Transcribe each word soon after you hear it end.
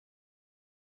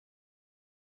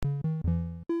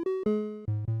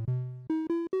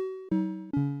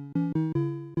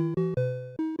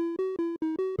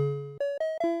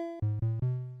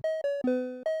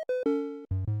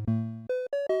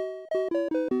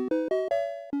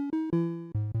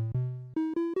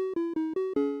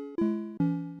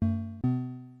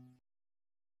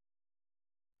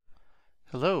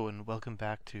welcome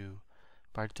back to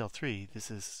Bard's Tale 3.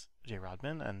 This is Jay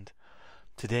Rodman, and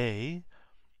today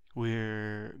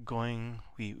we've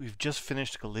just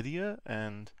finished Galidia,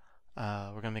 and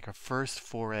we're going to make our first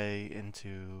foray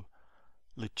into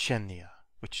Lucenia,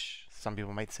 which some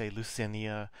people might say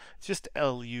Lucenia. It's just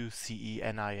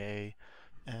Lucenia,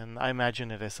 and I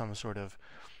imagine it as some sort of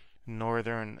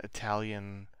northern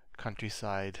Italian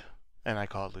countryside, and I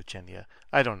call it Lucenia.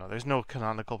 I don't know. There's no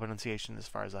canonical pronunciation as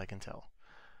far as I can tell.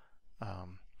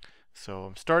 So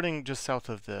I'm starting just south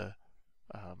of the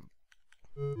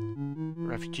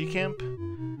refugee camp,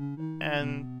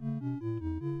 and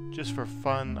just for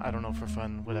fun, I don't know, for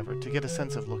fun, whatever, to get a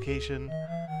sense of location,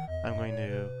 I'm going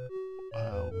to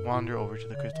wander over to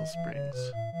the Crystal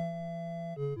Springs.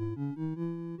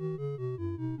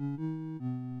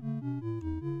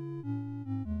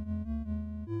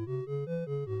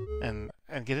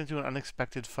 And get into an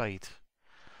unexpected fight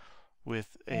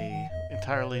with a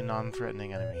entirely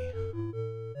non-threatening enemy.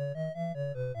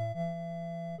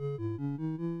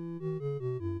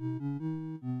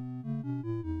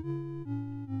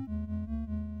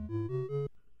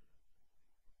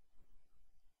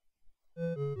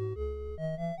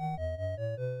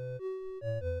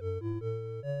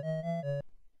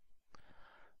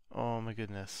 Oh my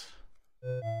goodness.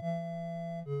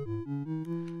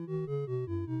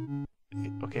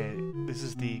 Okay, this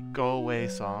is the Go Away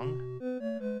song,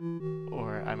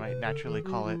 or I might naturally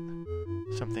call it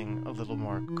something a little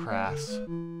more crass.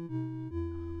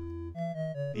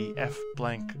 The F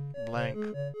blank blank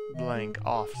blank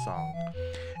off song.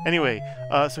 Anyway,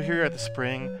 so here you're at the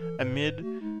spring. Amid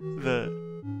the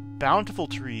bountiful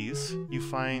trees, you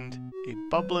find a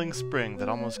bubbling spring that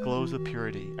almost glows with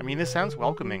purity. I mean, this sounds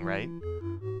welcoming, right?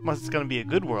 It's gonna be a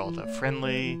good world, a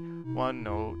friendly one,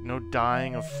 no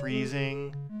dying of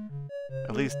freezing.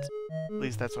 At least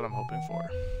that's what I'm hoping for.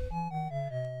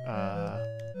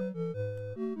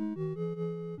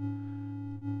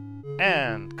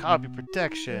 And copy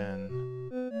protection.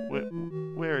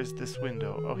 Where is this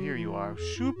window? Oh, here you are.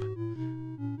 Shoop.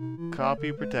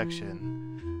 Copy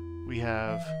protection. We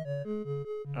have.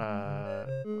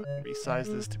 Let me resize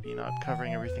this to be not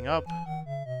covering everything up.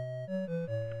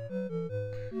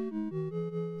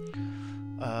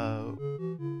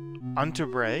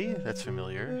 Unterbrae, that's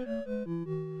familiar.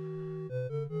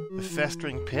 The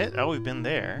Festering Pit, oh, we've been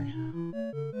there.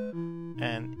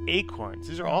 And Acorns,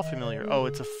 these are all familiar. Oh,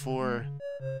 it's a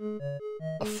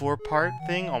four-part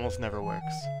thing, almost never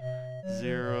works.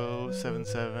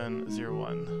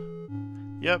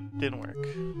 07701. Yep, didn't work.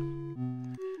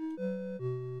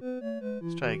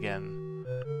 Let's try again.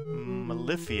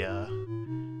 Malifia,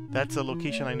 that's a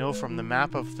location I know from the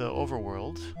map of the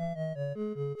overworld.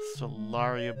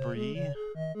 Celaria Bree.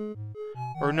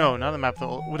 Or no, not the map,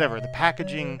 whatever. The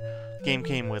packaging the game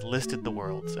came with listed the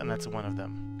worlds, and that's one of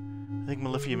them. I think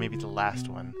Malifia may be the last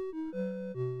one.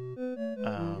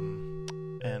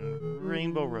 And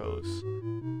Rainbow Rose.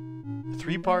 The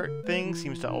three-part thing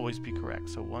seems to always be correct.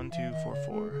 So 1, 2, 4,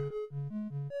 4.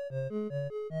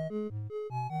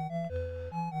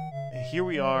 And here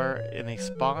we are in a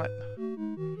spot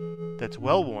that's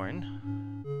well-worn.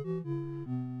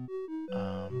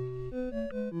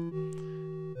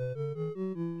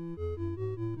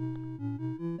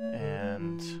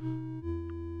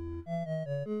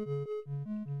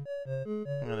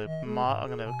 I'm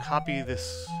gonna copy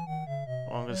this.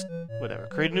 Well, I'm just whatever.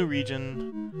 Create a new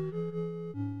region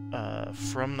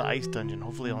from the ice dungeon.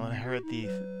 Hopefully, I'll inherit the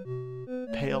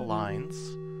pale lines.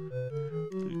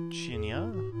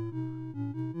 Lucenia,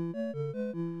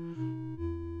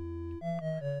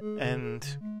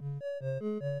 and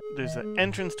there's an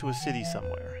entrance to a city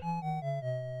somewhere.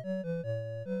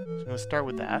 So I'm gonna start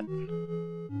with that.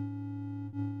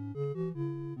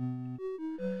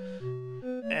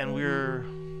 And we're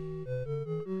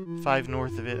 5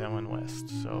 north of it and 1 west,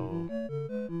 so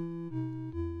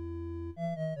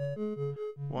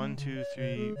 1, 2,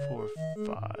 3, 4,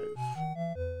 5.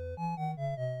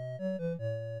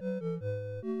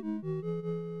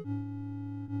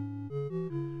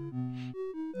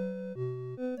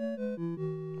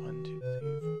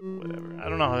 Whatever. I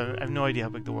don't know. I have no idea how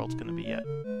big the world's going to be yet.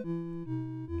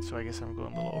 So I guess I'm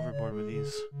going a little overboard with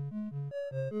these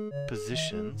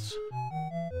positions.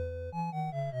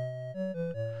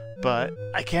 But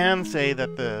I can say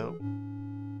that the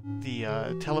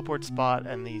teleport spot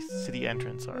and the city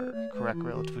entrance are correct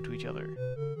relative to each other.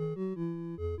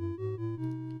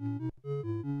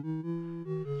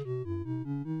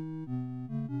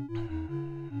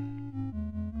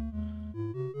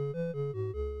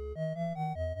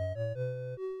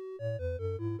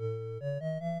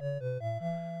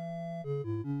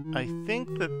 I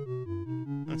think that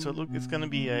And so it's going to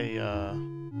be a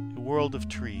world of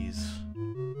trees.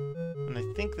 And I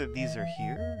think that these are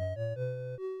here.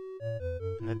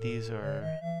 And that these are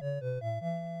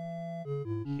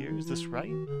here. Is this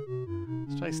right?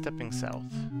 Let's try stepping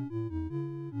south.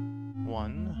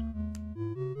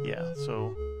 1. Yeah,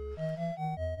 so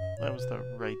that was the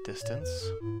right distance.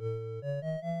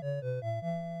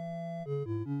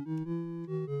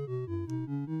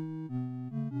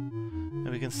 And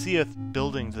we can see a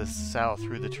building to the south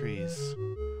through the trees.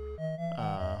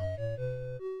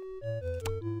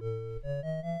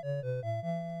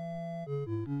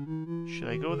 Should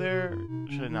I go there?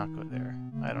 Should I not go there?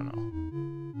 I don't know.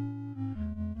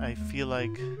 I feel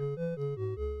like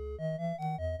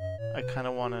I kind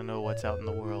of want to know what's out in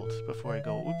the world before I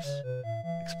go, oops,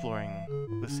 exploring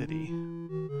the city.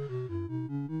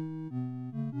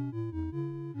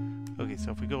 Okay,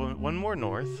 so if we go one more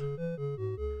north,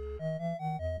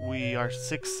 we are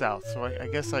 6 south, so I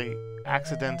guess I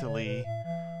accidentally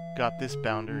got this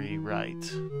boundary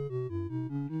right.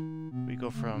 We go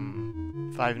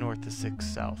from 5 north to 6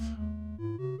 south.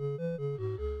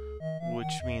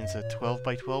 Which means a 12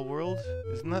 by 12 world?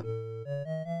 Isn't that...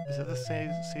 Is that the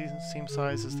same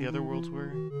size as the other worlds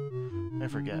were? I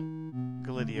forget.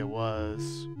 Galidia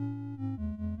was...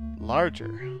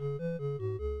 larger.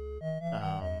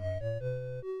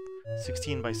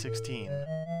 16 by 16.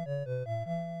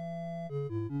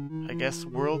 I guess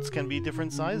worlds can be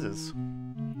different sizes.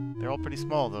 They're all pretty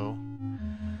small, though.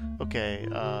 Okay,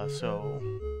 so...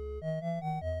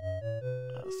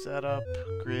 setup,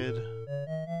 grid...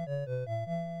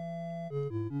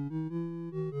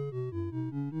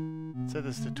 Set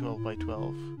this to 12 by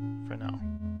 12 for now.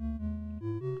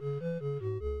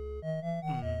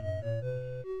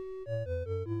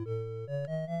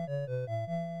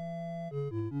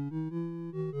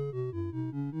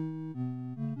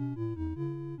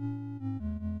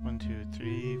 One, two,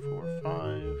 three, four,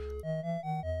 5.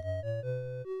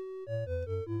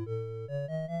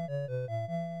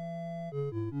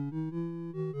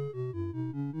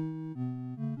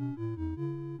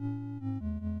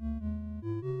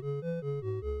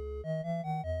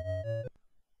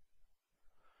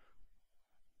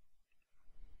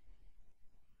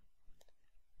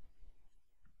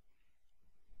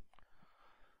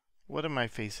 What am I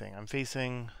facing? I'm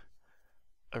facing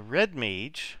a red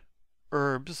mage,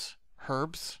 herbs,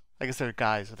 I guess they're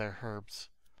guys, but they're herbs.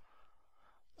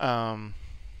 And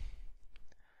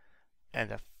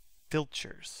a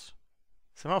filchers.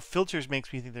 Somehow filchers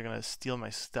makes me think they're gonna steal my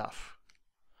stuff.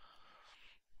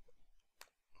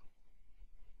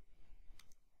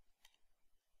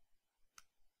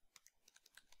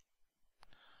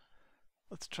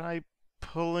 Let's try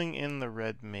pulling in the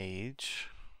red mage.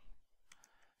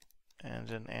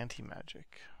 And an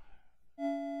anti-magic.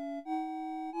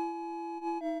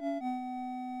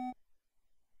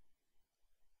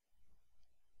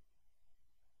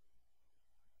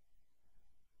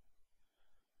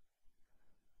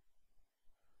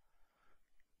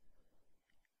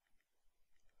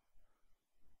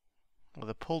 Well,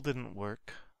 the pull didn't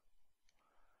work.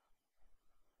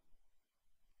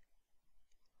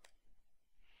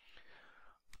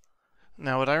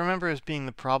 Now, what I remember as being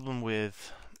the problem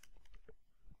with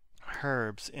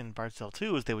herbs in Bard's Tale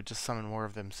 2 is they would just summon more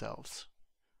of themselves.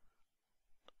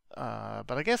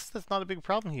 But I guess that's not a big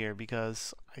problem here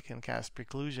because I can cast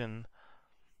Preclusion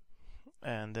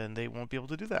and then they won't be able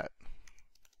to do that.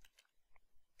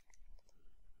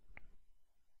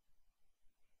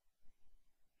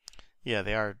 Yeah,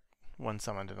 they are one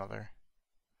summoned another.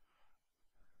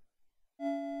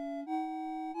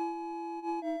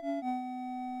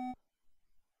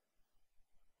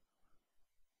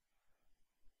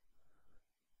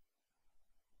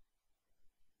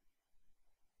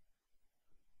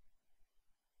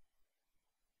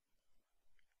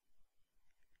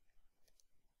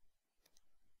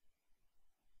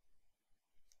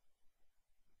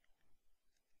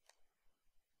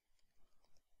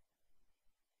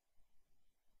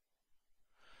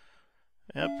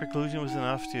 Yep, Preclusion was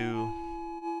enough to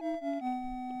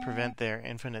prevent their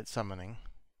infinite summoning.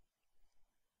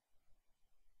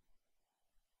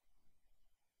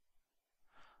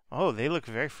 Oh, they look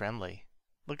very friendly.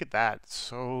 Look at that.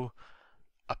 So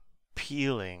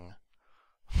appealing.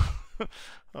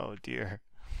 Oh dear.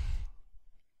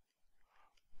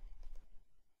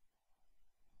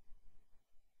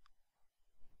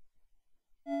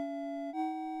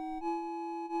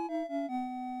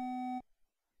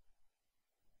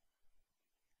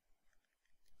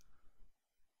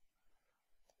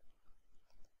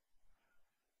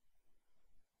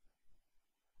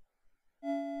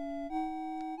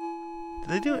 Do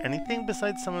they do anything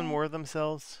besides summon more of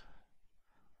themselves?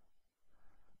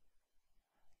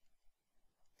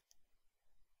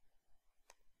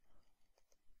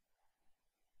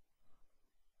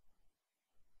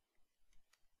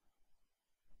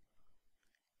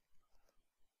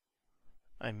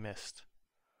 I missed.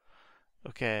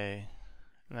 Okay.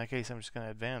 In that case, I'm just going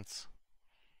to advance.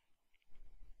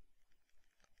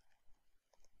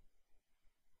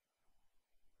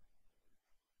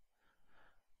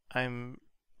 I'm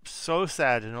so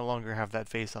sad to no longer have that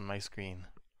face on my screen.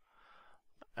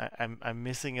 I'm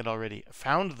missing it already.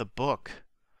 Found the book.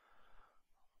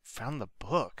 Found the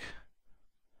book.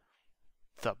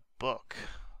 The book.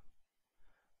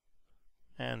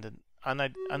 And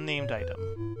an unnamed item.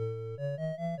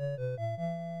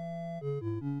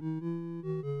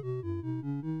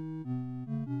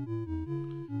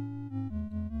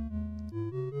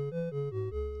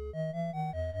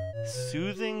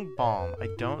 Soothing Balm. I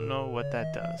don't know what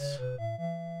that does.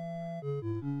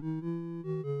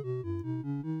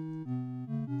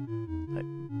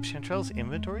 Chantrell's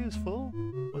inventory is full?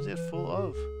 Was it full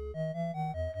of?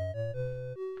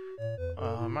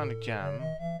 Harmonic Gem.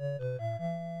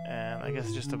 And I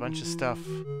guess just a bunch of stuff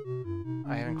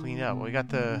I haven't cleaned up. Well, we got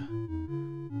the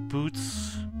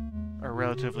boots are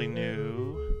relatively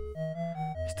new.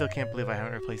 I still can't believe I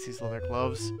haven't replaced these leather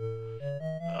gloves.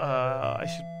 I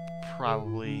should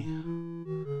probably...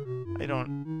 I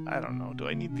don't know. Do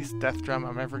I need this death drum?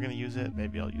 I'm never gonna use it.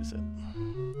 Maybe I'll use it.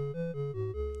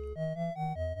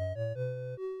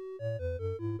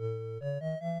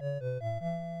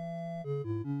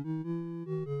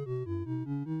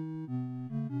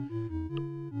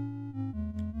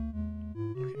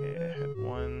 Okay, I had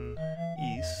one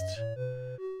east.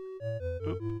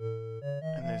 Oop.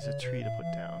 And there's a tree to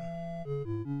put down.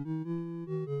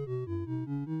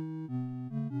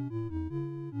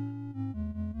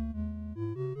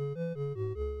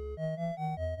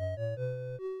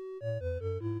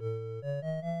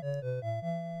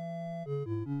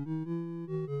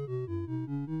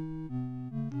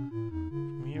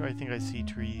 I think I see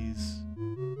trees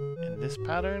in this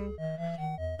pattern,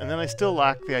 and then I still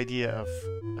lack the idea of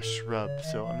a shrub,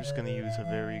 so I'm just going to use a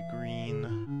very green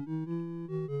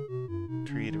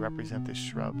tree to represent this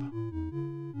shrub.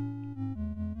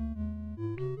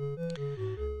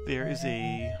 There is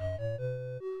a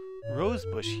rose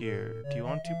bush here. Do you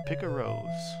want to pick a rose?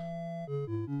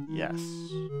 Yes.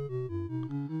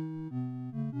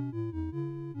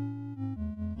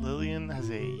 Lillian has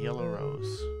a yellow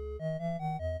rose.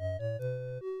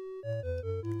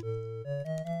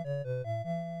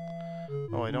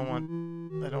 Oh, I don't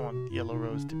want yellow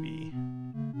rose to be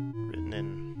written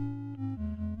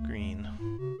in green.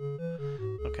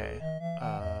 Okay.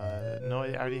 No,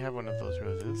 I already have one of those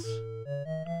roses.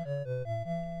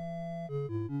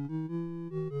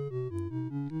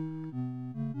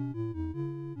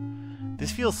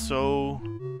 This feels so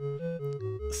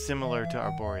similar to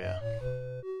Arborea.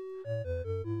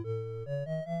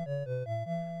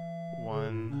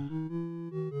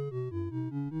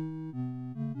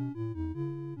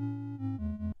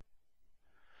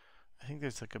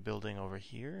 There's like a building over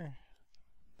here,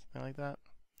 something like that.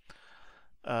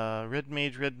 Red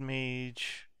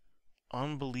mage,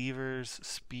 unbelievers,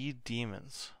 speed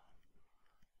demons.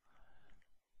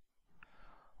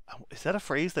 Is that a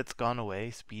phrase that's gone away?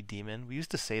 Speed demon. We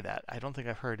used to say that. I don't think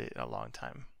I've heard it in a long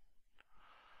time.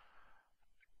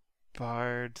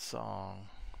 Bard song.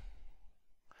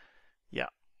 Yeah.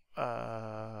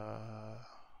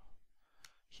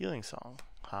 Healing song.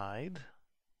 Hide.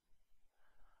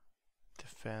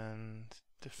 Defend,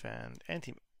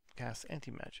 cast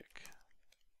anti-magic.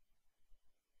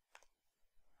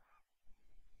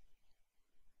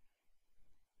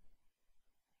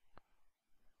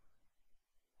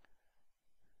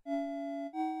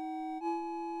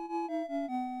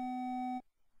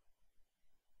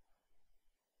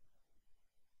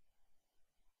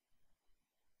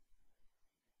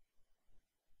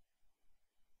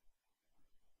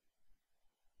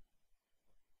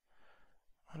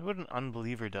 I wonder what an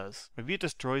unbeliever does. Maybe it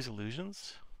destroys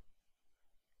illusions?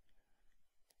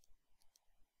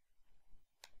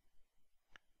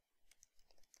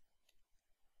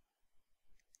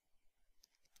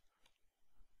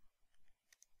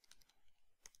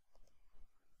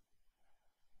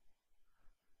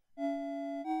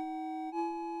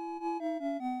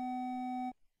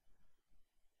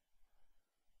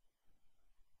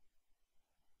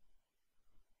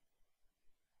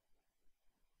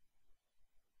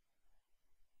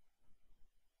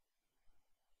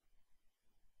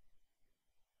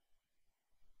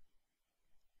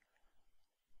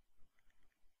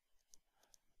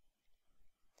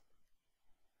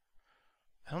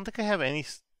 I don't think I have any...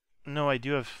 No, I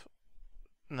do have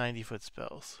 90-foot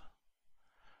spells.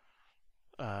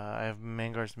 I have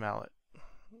Mangar's Mallet.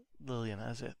 Lillian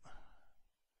has it.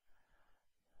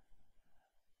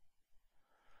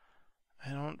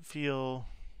 I don't feel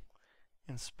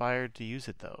inspired to use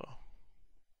it, though.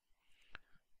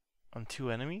 On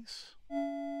 2 enemies?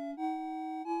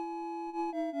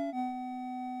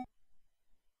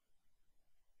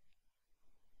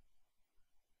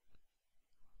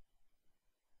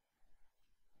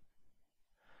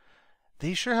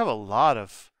 They sure have a lot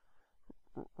of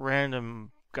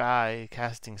random guy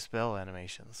casting spell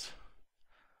animations.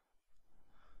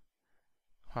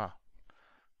 Huh.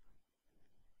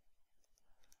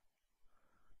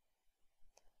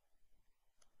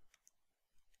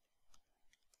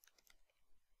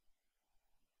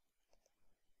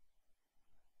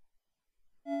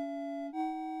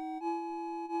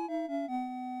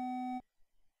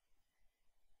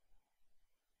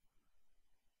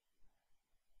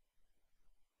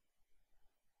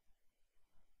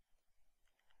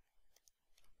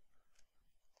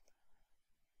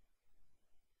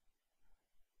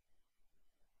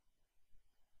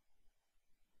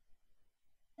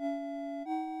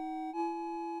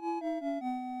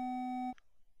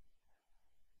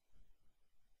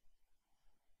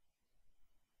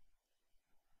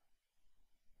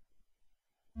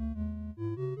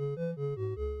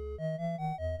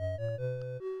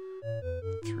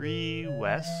 Three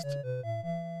west.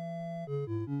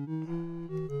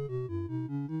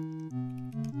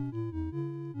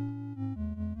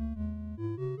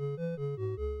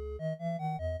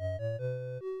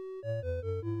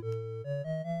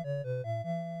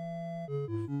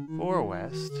 Four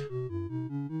west.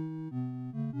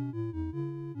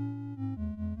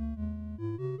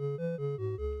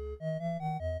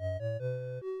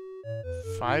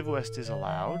 Five west is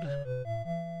allowed.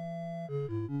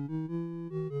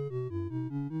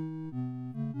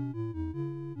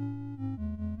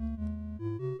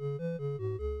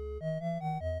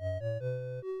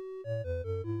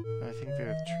 I think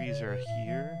the trees are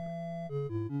here.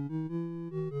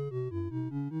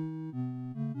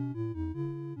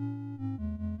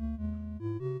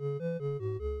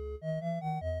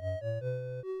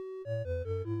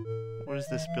 What does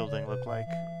this building look like?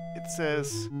 It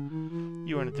says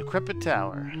you are in a decrepit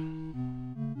tower.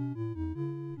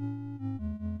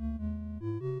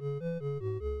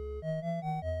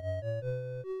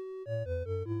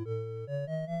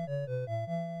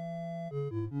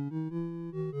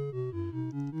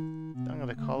 I'm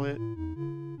gonna call it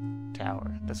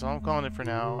tower. That's all I'm calling it for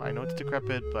now. I know it's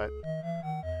decrepit, but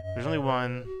there's only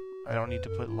one. I don't need to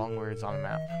put long words on a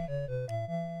map.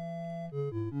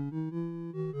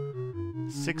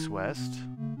 6 west.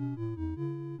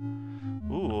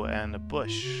 Ooh, and a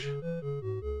bush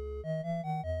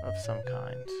of some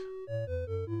kind.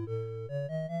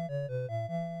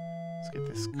 Let's get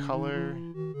this color.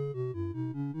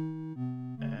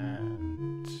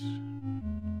 And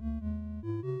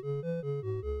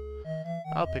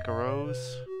I'll pick a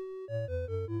rose.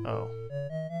 Oh.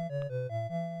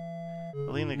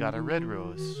 Alina got a red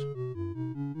rose.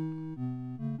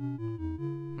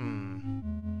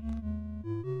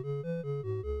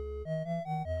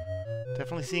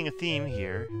 Definitely seeing a theme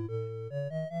here.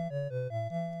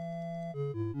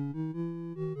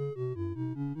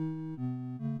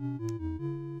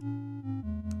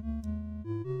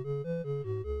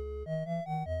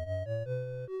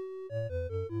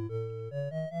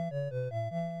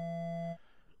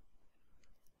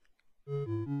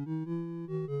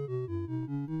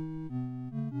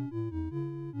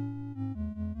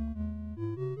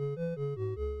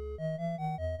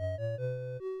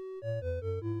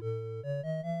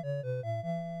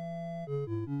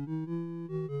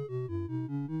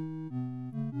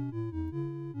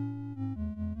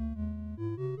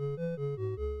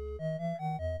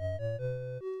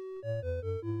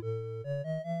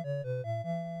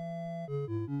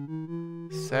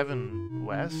 Seven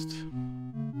west.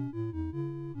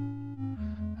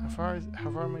 How far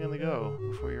am I gonna go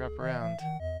before you wrap around?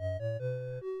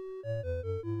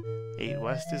 8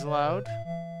 west is allowed.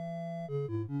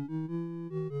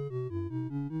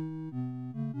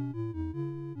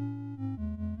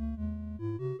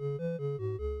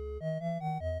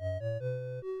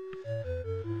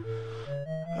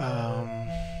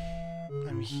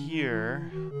 I'm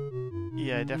here.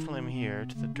 Yeah, I definitely am here.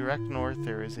 To the direct north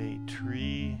there is a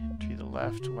tree. Tree to the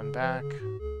left, one back.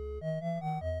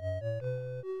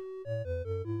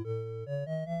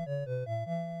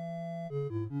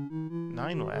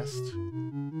 Nine west.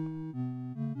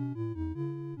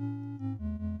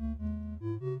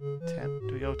 10.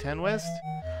 Do we go 10 west?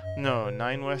 No,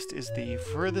 9 west is the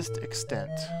furthest extent.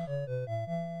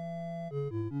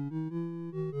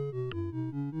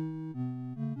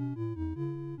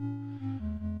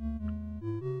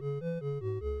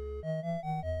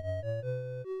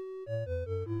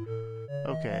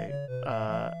 Okay,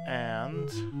 and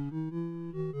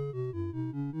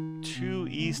 2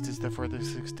 east is the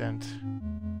furthest extent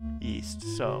east,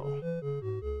 so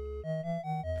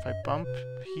if I bump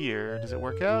here, does it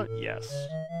work out? Yes.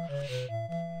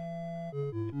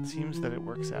 It seems that it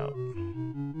works out.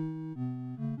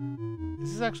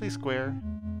 Is this actually square?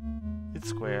 It's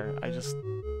square. I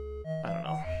don't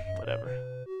know. Whatever.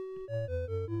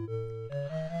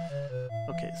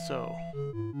 Okay, so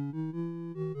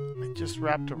I just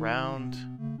wrapped around.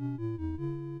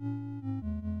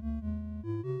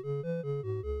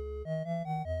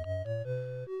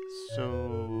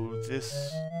 So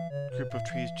this group of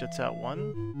trees juts out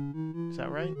 1. Is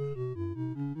that right?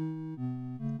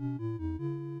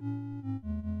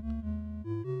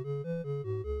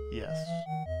 Yes.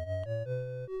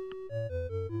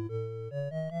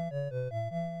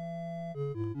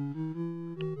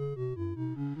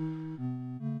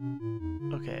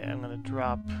 Okay, I'm gonna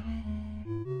drop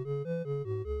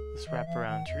this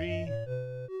wraparound tree.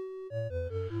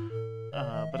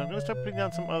 But I'm gonna start putting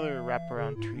down some other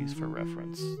wraparound trees for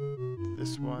reference.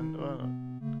 This one,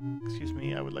 excuse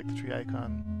me, I would like the tree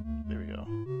icon. There we go.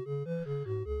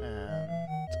 And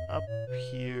up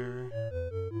here.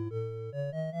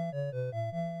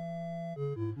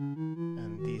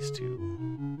 And these 2.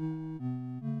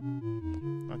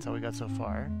 That's how we got so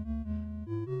far.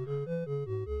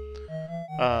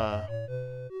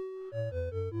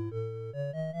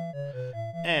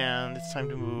 And it's time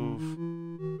to move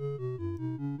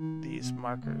these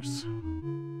markers.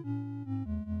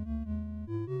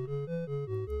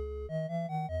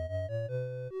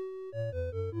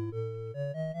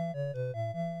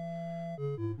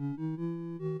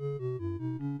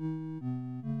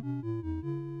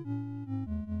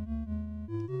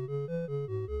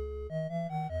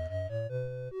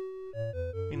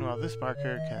 Meanwhile, this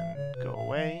marker can go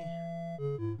away.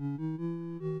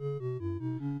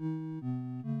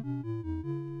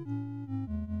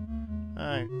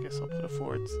 I guess I'll put a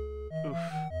forward. Oof.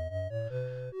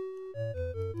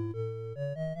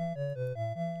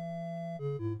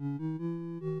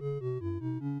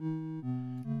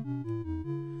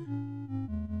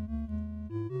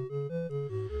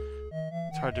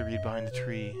 It's hard to read behind the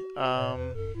tree.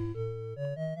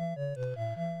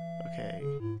 Okay,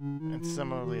 and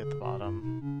similarly at the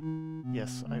bottom.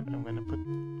 Yes, I'm gonna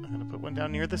put one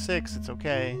down near the 6. It's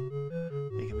okay.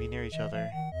 They can be near each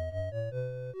other.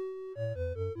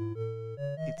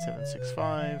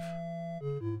 8765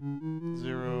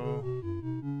 0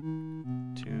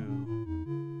 2,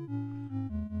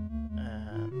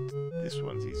 and this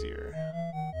one's easier.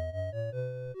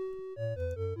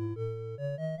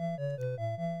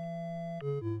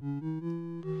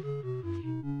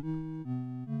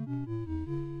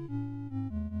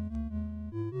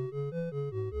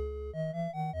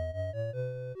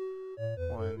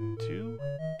 One, 2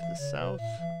 to the south.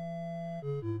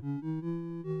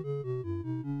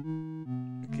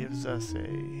 Gives us a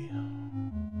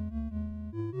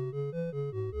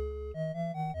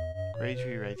gray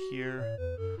tree right here,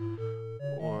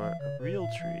 or a real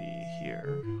tree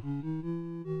here,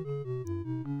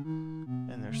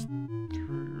 and there's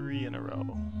 3 in a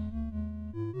row.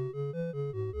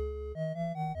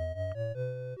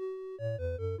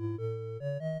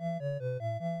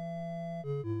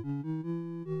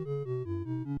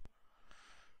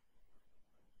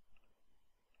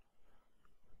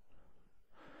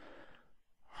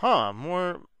 Huh,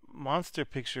 more monster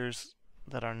pictures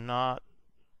that are not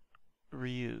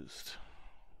reused.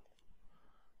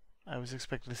 I was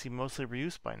expecting to see mostly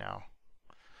reused by now.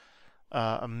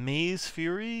 A Maze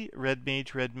Fury, Red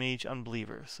Mage,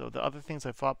 Unbeliever. So the other things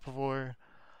I fought before,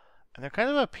 and they're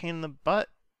kind of a pain in the butt.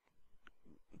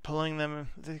 Pulling them,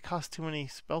 they cost too many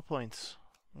spell points.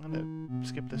 I'm gonna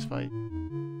skip this fight.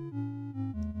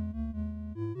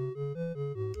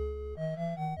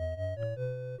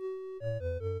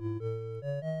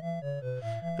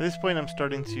 At this point, I'm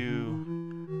starting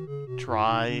to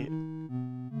try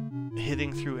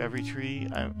hitting through every tree.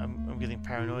 I'm getting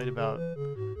paranoid about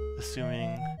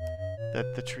assuming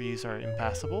that the trees are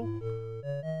impassable.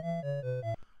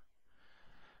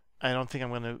 I don't think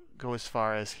I'm going to go as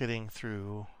far as hitting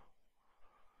through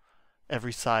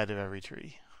every side of every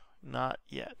tree. Not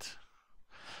yet.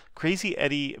 Crazy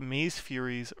Eddie, Maze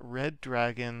Furies, Red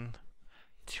Dragon,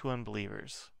 2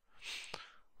 Unbelievers.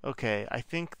 Okay, I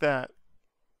think that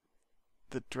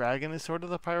the dragon is sort of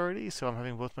the priority, so I'm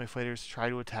having both my fighters try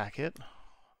to attack it.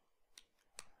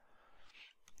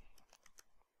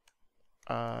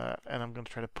 And I'm going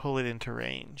to try to pull it into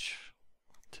range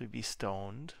to be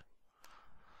stoned.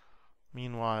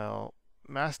 Meanwhile,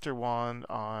 Master Wand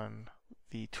on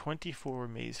the 24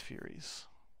 Maze Furies.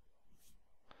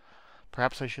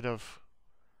 Perhaps I should have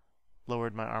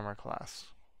lowered my armor class.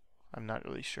 I'm not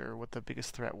really sure what the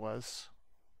biggest threat was.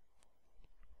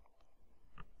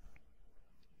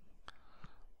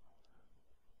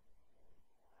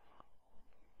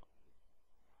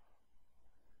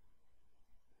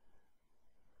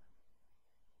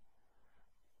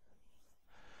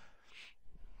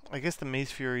 I guess the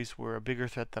Maze Furies were a bigger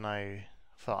threat than I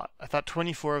thought. I thought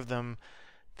 24 of them,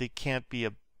 they can't be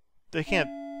that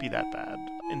bad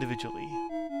individually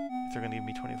if they're going to give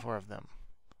me 24 of them.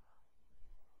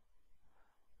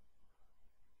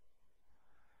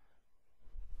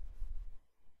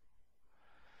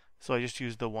 So I just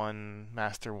used the one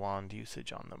Master Wand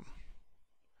usage on them,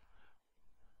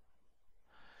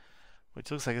 which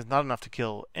looks like it's not enough to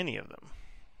kill any of them.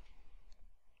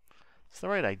 It's the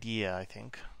right idea, I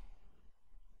think.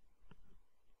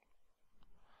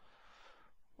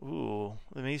 Ooh,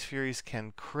 the Maze Furies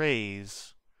can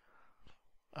craze.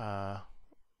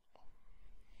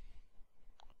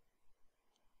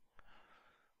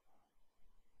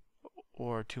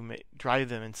 Or to drive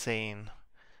them insane.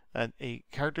 A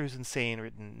character who's insane,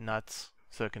 written nuts,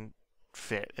 so it can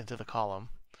fit into the column,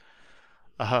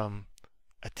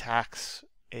 attacks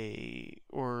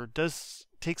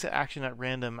takes an action at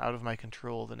random out of my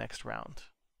control the next round.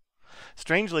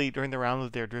 Strangely, during the round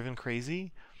that they're driven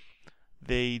crazy,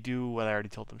 they do what I already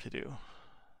told them to do.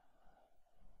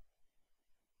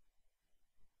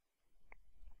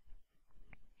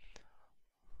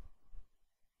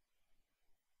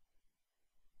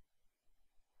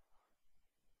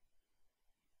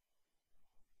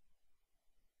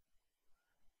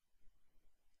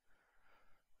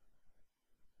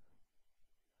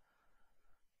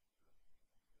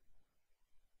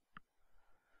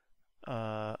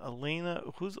 Elena,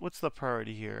 what's the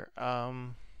priority here? I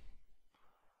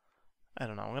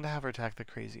don't know. I'm gonna have her attack the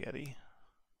Crazy Eddie.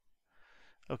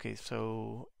 Okay,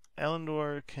 so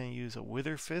Elendor can use a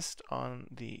Wither Fist on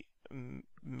the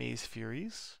Maze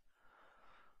Furies.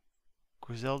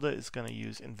 Griselda is gonna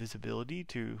use invisibility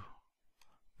to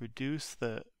reduce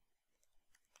the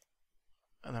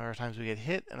number of times we get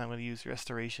hit, and I'm gonna use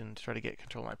Restoration to try to get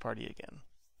control of my party again.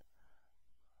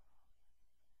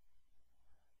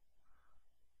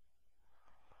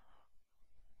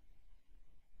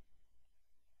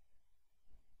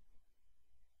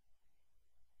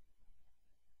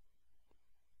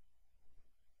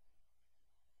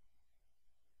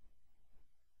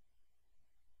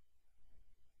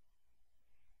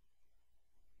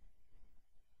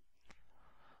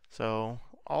 So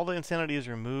all the insanity is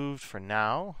removed for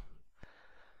now.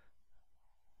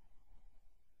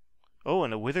 Oh,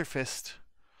 and a Wither Fist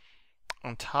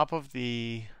on top of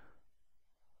the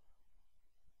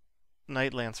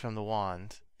Night Lance from the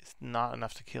wand is not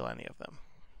enough to kill any of them.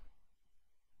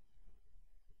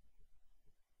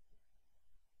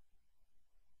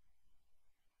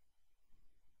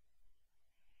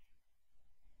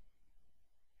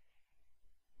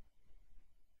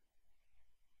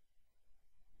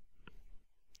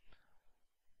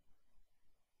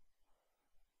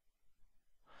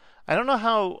 I don't know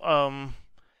how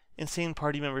insane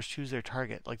party members choose their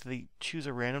target. Like, do they choose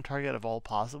a random target of all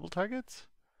possible targets?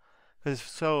 Because if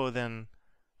so, then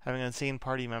having an insane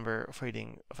party member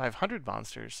fighting 500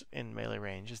 monsters in melee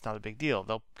range is not a big deal.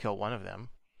 They'll kill one of them.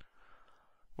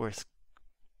 Whereas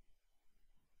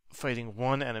fighting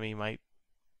one enemy might...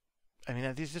 I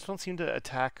mean, these just don't seem to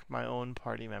attack my own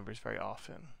party members very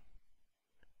often.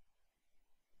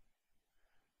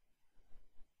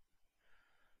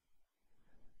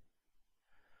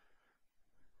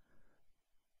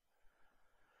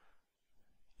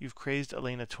 You've crazed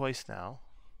Elena twice now.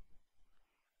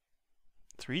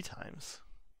 3 times.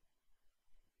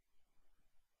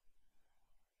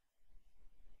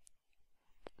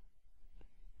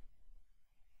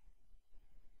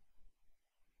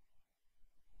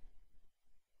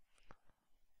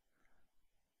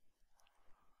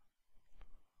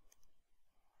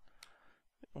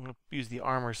 I'm going to use the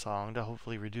armor song to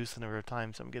hopefully reduce the number of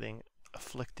times I'm getting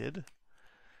afflicted.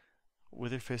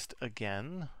 Wither Fist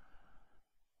again.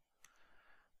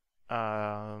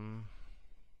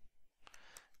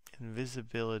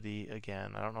 Invisibility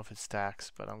again. I don't know if it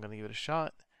stacks, but I'm going to give it a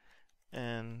shot.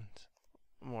 And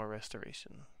more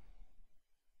restoration.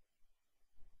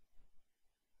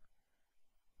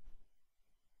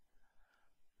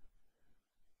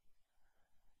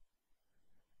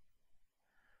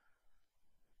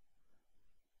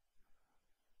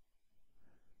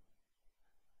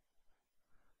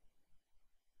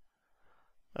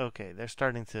 Okay, they're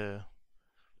starting to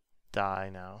die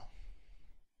now.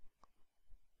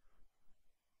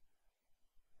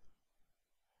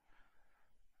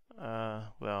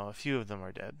 Well, a few of them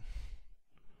are dead.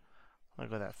 I'll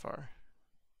go that far.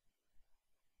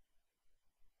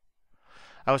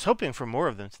 I was hoping for more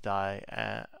of them to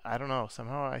die. I don't know.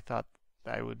 Somehow I thought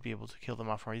I would be able to kill them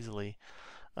off more easily.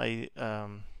 I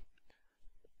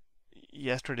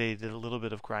yesterday did a little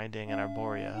bit of grinding in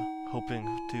Arborea, hoping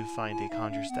to find a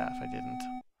conjure staff. I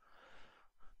didn't,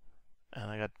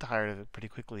 and I got tired of it pretty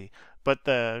quickly. But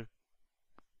the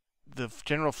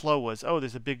general flow was, oh,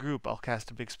 there's a big group. I'll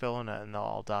cast a big spell on it, and they'll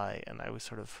all die. And I was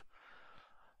sort of,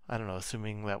 I don't know,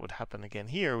 assuming that would happen again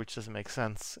here, which doesn't make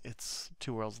sense. It's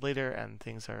 2 worlds later, and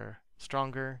things are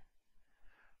stronger.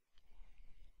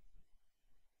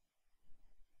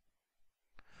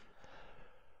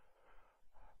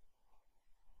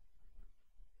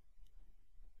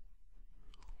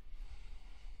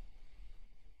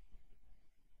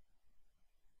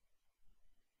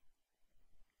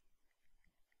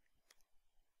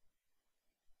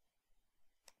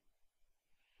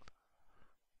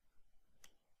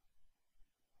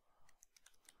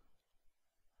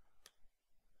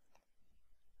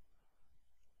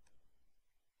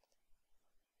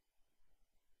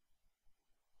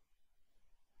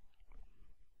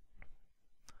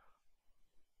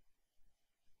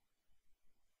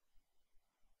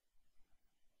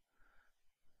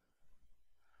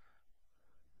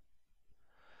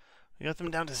 We got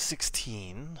them down to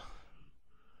 16.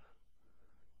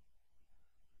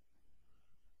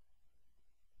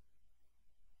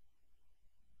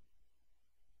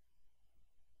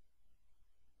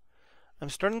 I'm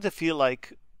starting to feel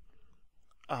like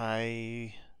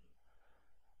I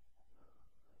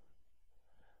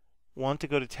want to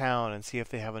go to town and see if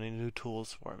they have any new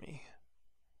tools for me.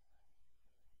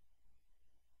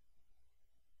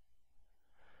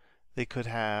 They could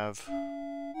have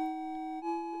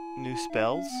new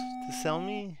spells to sell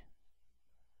me.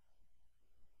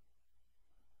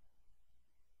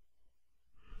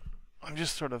 I'm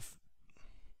just sort of...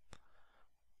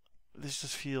 This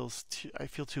just feels I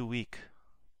feel too weak.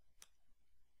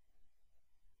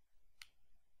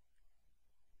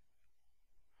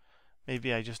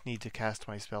 Maybe I just need to cast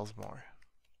my spells more.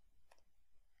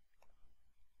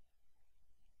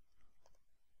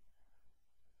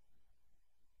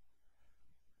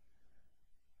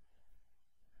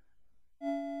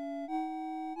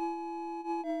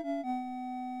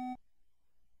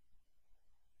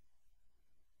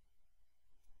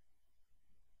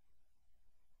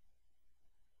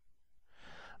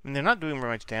 I mean, they're not doing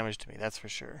very much damage to me, that's for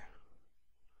sure.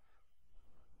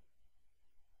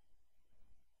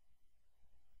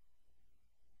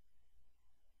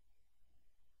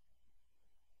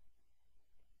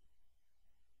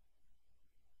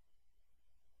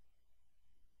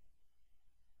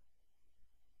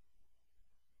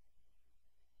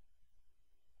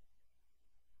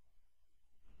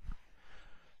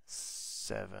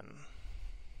 Seven.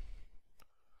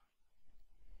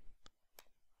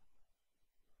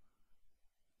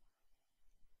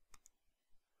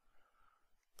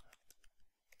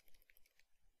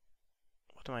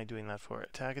 What am I doing that for?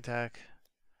 Attack, attack.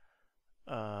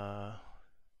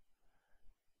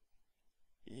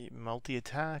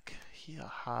 Multi-attack.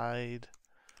 Hide.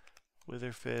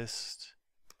 Wither Fist.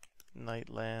 Night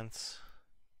Lance.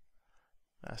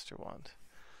 Master Wand.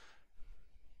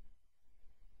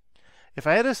 If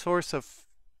I had a source of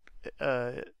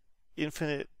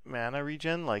infinite mana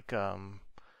regen, like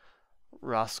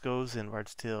Roscoe's in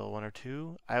Bard's Tale 1 or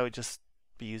 2, I would just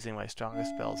be using my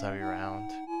strongest spells every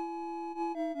round.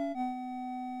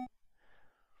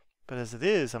 But as it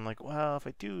is, I'm like, well, if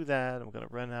I do that, I'm going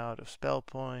to run out of spell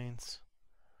points.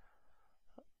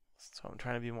 So I'm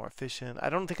trying to be more efficient. I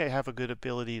don't think I have a good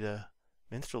ability to...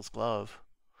 Minstrel's Glove.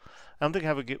 I don't think I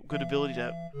have a good ability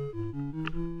to...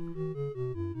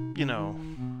 You know...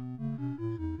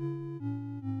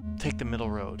 take the middle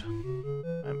road.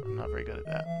 I'm not very good at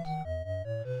that.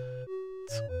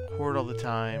 It's hoard all the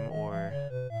time, or...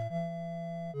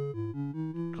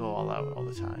 go all out all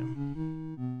the time.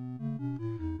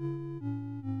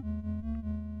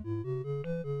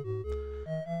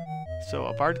 So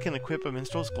a bard can equip a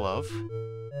minstrel's glove,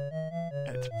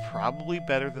 and it's probably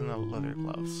better than the leather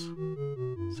gloves.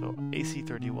 So AC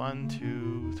 31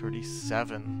 to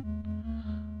 37.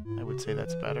 I would say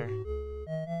that's better.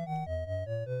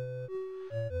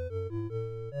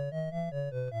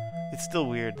 It's still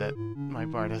weird that my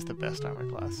bard has the best armor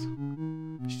class.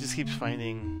 She just keeps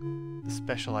finding the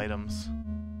special items.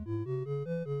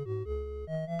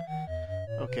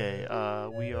 Okay,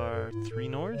 we are 3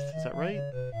 north, is that right?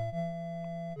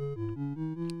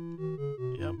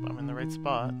 I'm in the right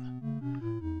spot.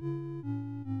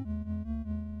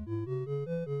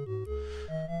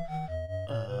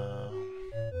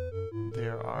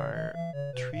 There are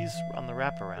trees on the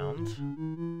wraparound.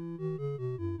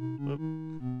 Whoop.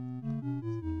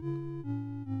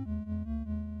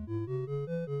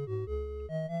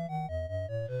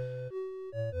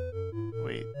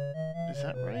 Wait, is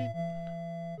that right?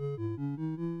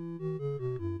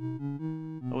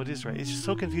 Oh, it is right. It's just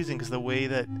so confusing because the way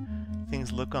that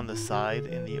things look on the side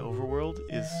in the overworld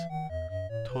is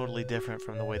totally different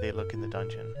from the way they look in the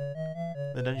dungeon.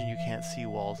 In the dungeon you can't see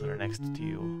walls that are next to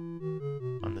you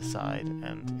on the side,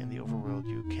 and in the overworld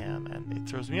you can, and it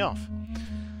throws me off.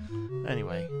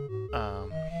 Anyway,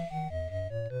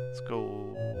 let's go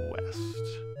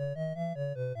west.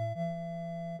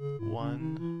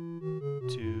 1,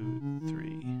 2, 3.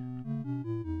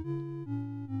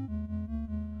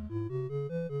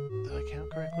 Did I count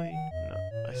correctly? No,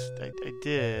 I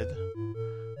did.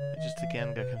 I just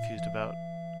again got confused about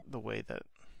the way that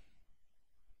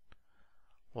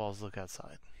walls look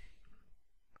outside.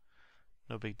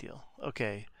 No big deal.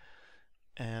 Okay.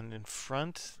 And in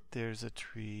front, there's a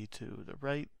tree to the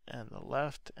right and the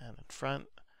left and in front.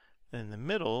 And in the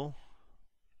middle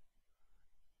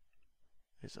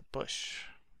is a bush.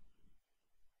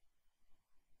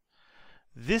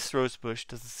 This rose bush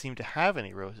doesn't seem to have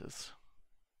any roses.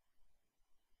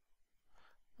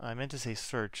 I meant to say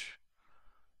search.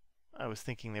 I was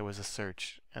thinking there was a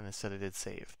search, and instead I did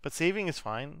save. But saving is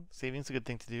fine. Saving's a good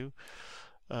thing to do.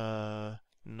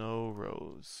 No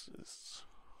roses.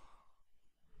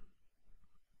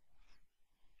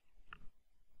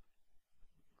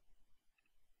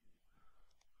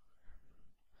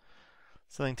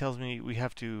 Something tells me we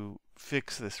have to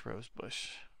fix this rose bush.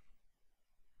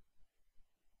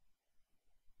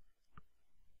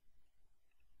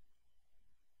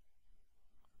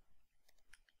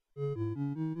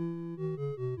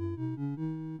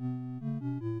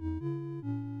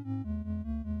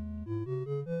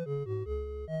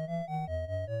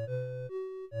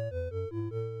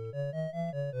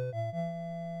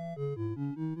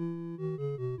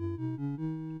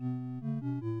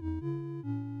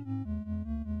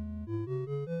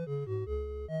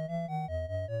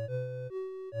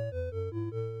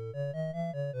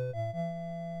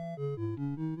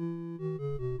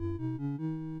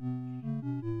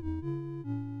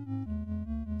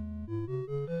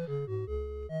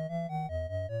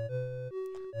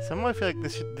 Somehow I feel like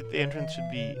the entrance should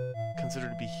be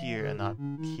considered to be here and not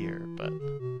here, but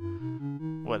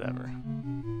whatever.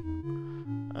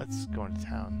 Let's go into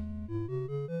town.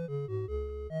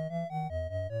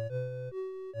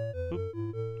 Oop.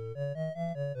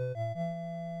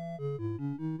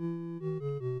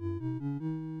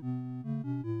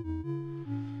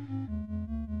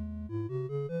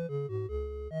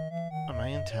 Am I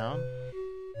in town?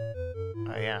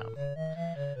 I am.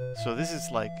 So this is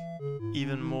like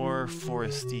even more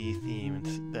foresty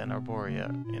themed than Arborea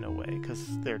in a way, because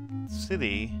their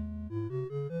city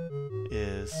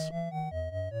is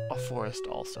a forest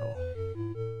also.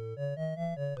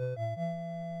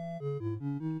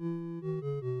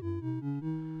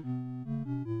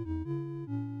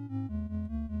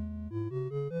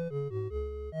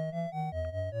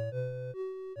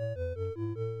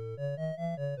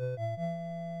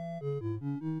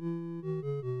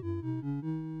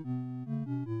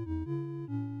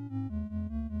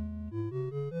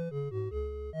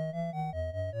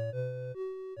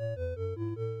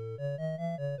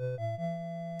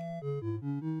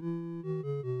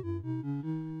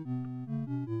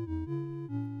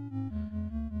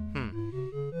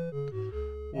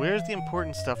 Where's the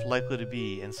important stuff likely to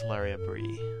be in Celaria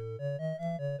Bree?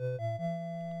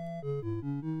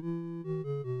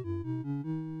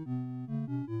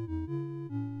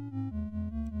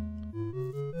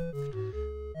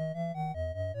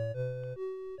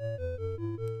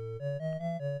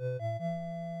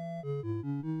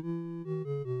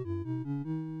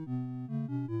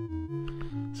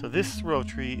 So this row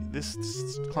tree, this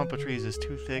clump of trees is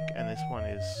too thick, and this one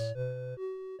is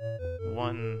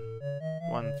one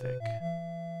thick.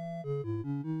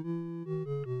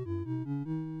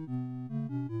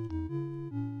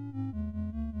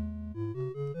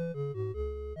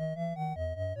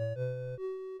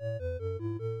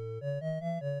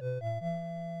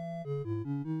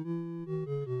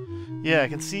 Yeah, I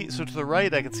can see, so to the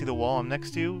right I can see the wall I'm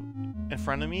next to in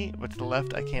front of me, but to the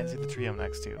left I can't see the tree I'm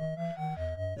next to.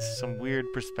 This is some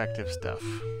weird perspective stuff.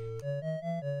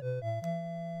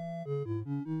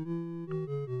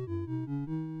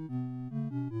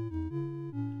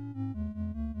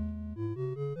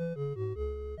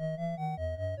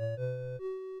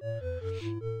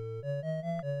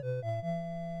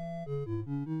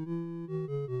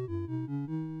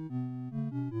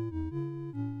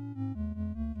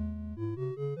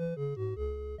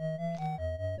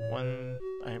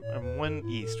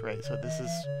 east, right? So this is,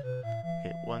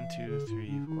 okay, 1, 2,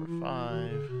 3, 4,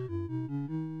 5,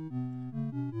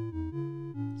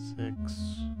 6.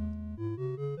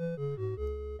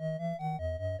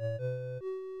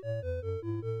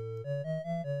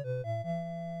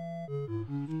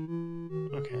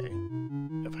 Okay,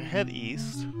 if I head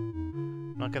east,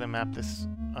 I'm not going to map this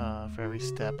for every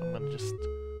step. I'm going to just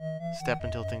step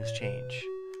until things change.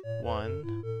 1,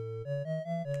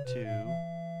 2.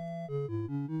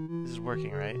 This is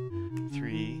working, right?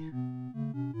 3,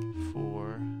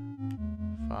 4,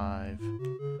 5,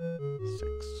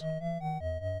 6.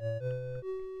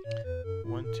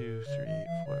 1, 2, 3,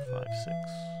 4, 5, 6.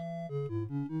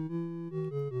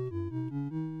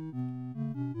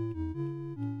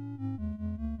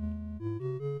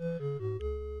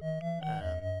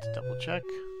 And double check.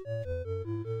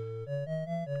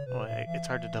 Oh, it's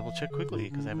hard to double check quickly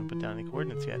because I haven't put down any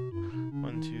coordinates yet.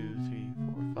 1, 2, 3,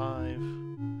 4, 5.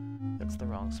 That's the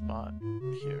wrong spot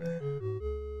here.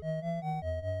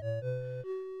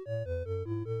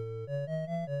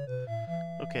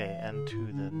 Okay, and to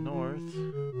the north,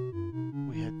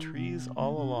 we had trees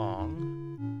all along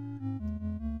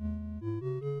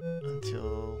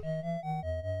until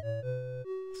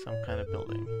some kind of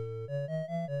building.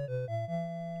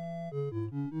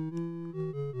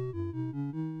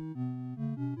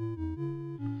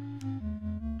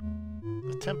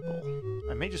 A temple.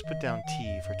 I may just put down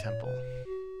T for temple.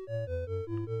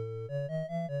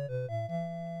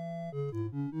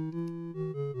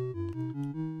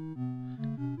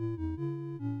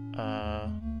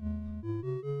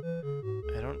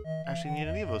 I don't actually need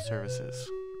any of those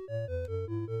services.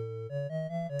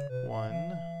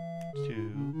 1,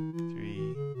 2,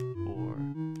 3, 4,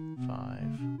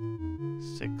 5,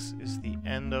 6 is the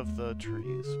end of the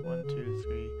trees. 1, 2,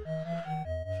 3,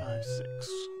 5,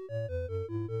 6.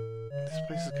 This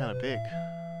place is kind of big.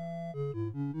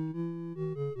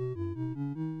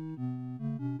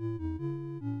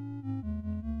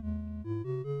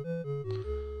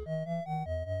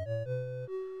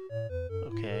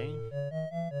 Okay.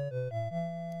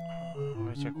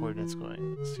 Where's our coordinates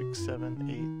going? 6, 7,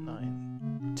 8,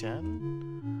 9,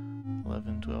 10,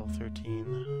 11, 12,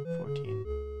 13, 14,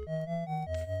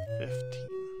 15.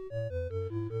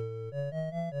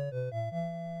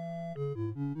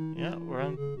 Yeah, we're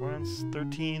on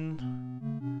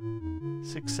 13,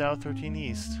 6 south, 13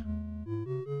 east.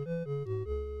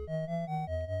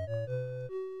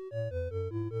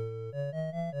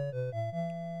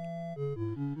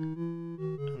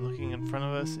 And looking in front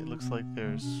of us, it looks like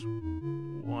there's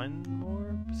one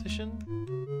more position.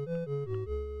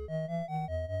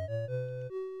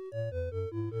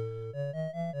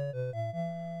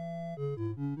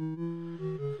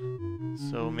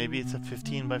 So maybe it's a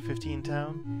 15 by 15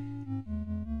 town?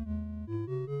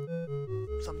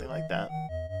 Something like that.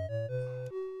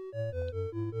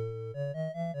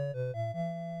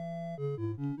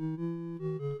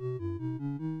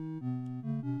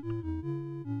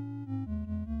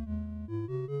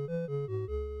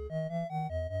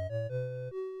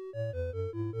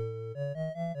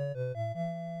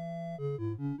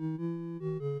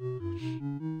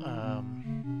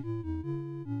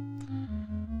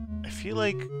 I feel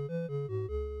like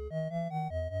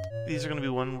these are going to be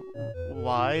one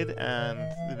wide, and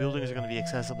the buildings are going to be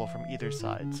accessible from either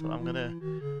side. So I'm going to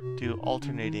do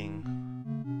alternating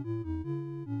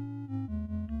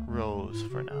rows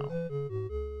for now.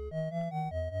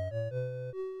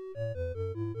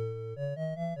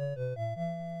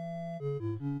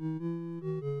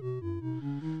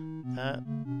 That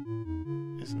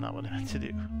is not what I meant to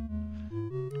do.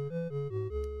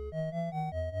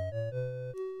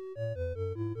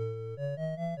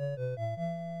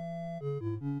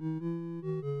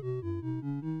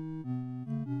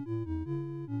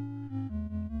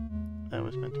 That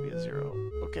was meant to be a 0.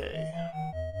 Okay.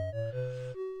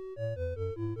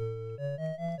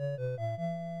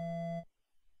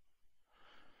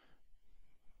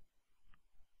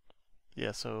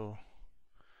 Yeah, so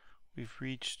we've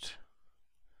reached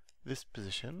this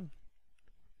position.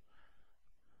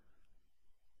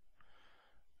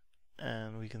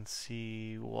 And we can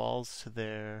see walls to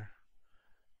there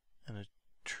and a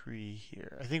tree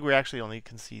here. I think we actually only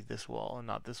can see this wall and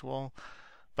not this wall,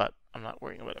 but I'm not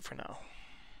worrying about it for now.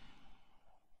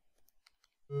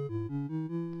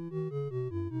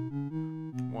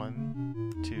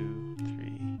 One, 2,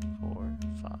 3, 4,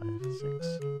 5,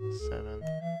 6, 7,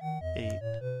 8,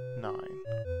 9.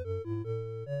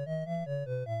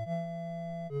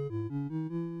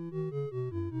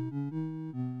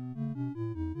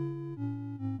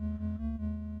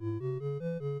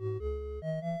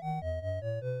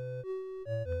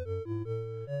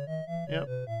 Yep.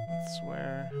 That's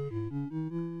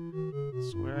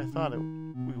where I thought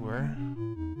we were.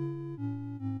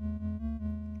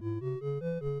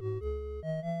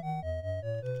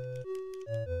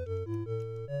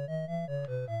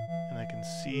 And I can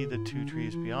see the 2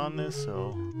 trees beyond this,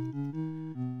 so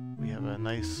we have a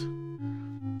nice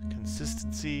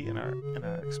consistency in our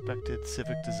expected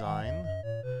civic design.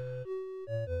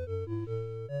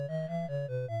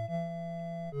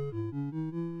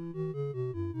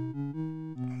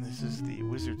 And this is the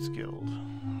Wizards Guild,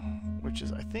 which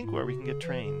is, I think, where we can get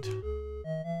trained.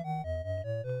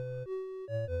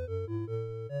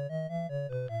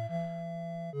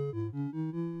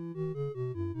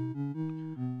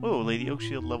 Whoa, Lady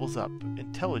Oakshield levels up.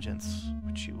 Intelligence,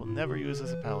 which she will never use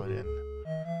as a paladin.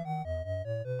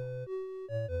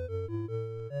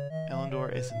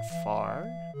 Elendor isn't far.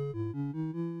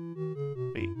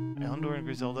 Wait, Elendor and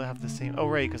Griselda have the same... Oh,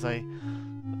 right, because I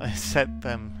set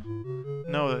them...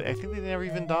 No, I think they never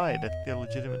even died. I think they're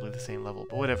legitimately the same level.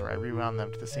 But whatever, I rewound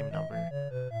them to the same number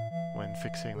when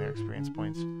fixing their experience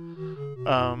points.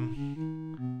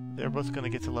 They're both going to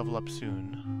get to level up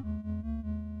soon.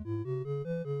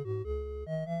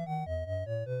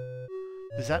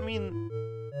 Does that mean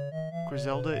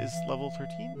Griselda is level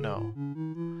 13? No.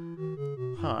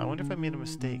 Huh, I wonder if I made a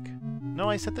mistake. No,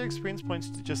 I set their experience points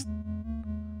to just...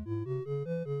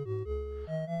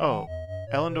 Oh,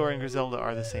 Elendor and Griselda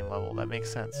are the same level. That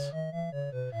makes sense.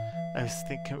 I was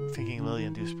thinking Lily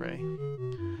and Dewspray.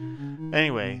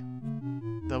 Anyway,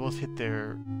 they'll both hit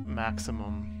their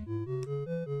maximum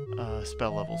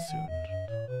spell level soon.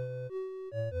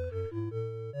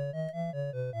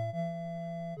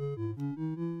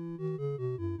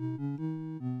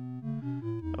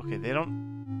 Okay, they don't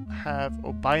have...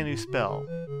 Oh, buy a new spell.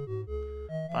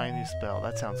 Buy a new spell.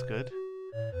 That sounds good.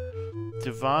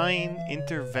 Divine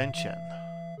Intervention.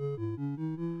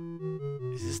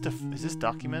 Is this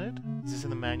documented? Is this in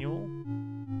the manual?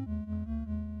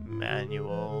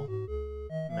 Manual.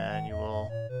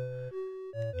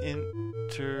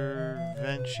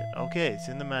 Intervention. Okay, it's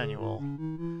in the manual.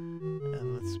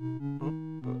 And let's...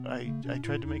 Oop, I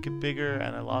tried to make it bigger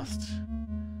and I lost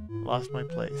my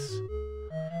place.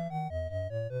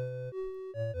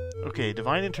 Okay,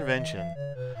 Divine Intervention.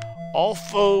 All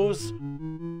foes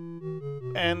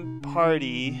and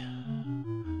party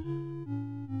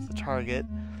is the target.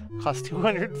 Costs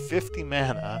 250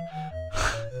 mana.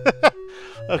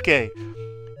 Okay.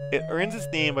 It earns its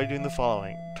name by doing the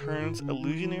following. Turns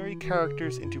illusionary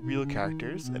characters into real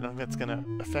characters. I don't think that's going to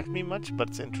affect me much, but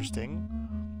it's interesting.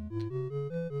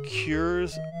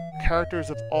 Cures characters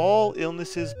of all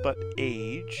illnesses but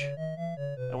age.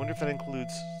 I wonder if that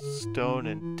includes stone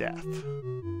and death.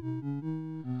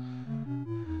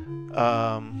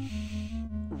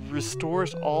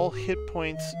 Restores all hit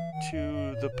points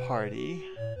to the party.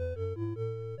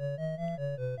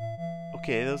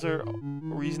 Okay, those are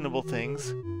reasonable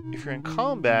things. If you're in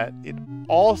combat, it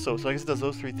also, so I guess it does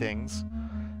those 3 things,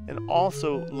 and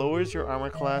also lowers your armor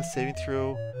class saving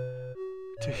throw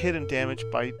to hit and damage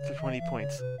by 20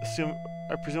 points.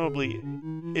 Presumably,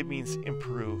 it means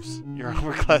improves your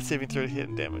armor class saving throw to hit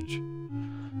and damage.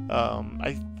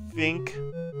 I think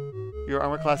your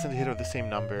armor class and hit are the same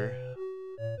number,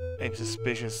 and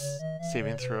suspicious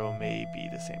saving throw may be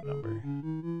the same number.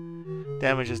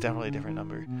 Damage is definitely a different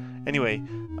number. Anyway,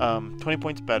 20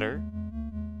 points better.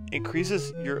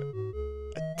 Increases your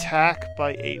attack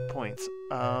by 8 points.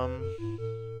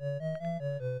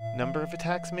 Number of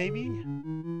attacks, maybe?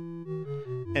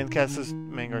 And casts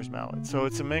Mangar's Mallet. So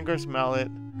it's a Mangar's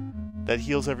Mallet that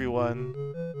heals everyone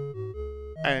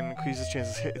and increases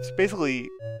chances hit. It's basically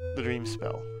the dream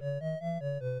spell.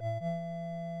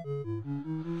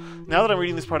 Now that I'm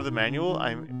reading this part of the manual,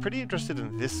 I'm pretty interested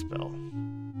in this spell.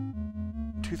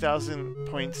 2,000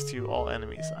 points to all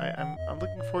enemies. I'm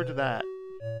looking forward to that.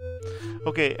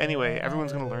 Okay, anyway,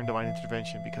 everyone's going to learn Divine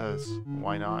Intervention because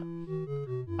why not?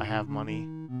 I have money.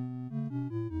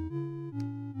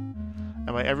 And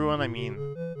by everyone, I mean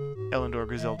Elendor,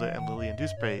 Griselda, and Lily and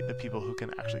Dewspray, the people who can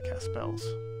actually cast spells.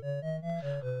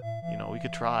 You know, we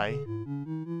could try.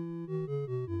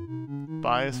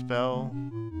 Buy a spell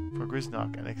for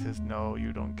Griznok, and it says, no,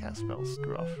 you don't cast spells.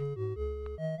 Screw off.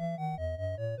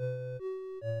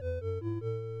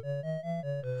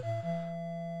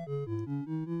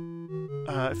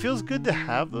 It feels good to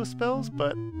have those spells,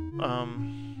 but I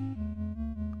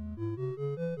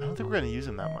don't think we're going to use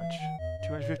them that much.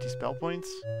 250 spell points?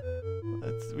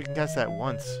 We can cast that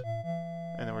once,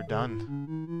 and then we're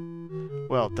done.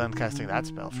 Well, done casting that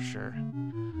spell for sure.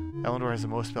 Elendor has the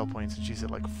most spell points, and she's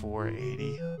at like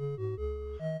 480.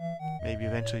 Maybe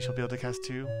eventually she'll be able to cast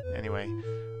 2. Anyway,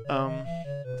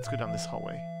 let's go down this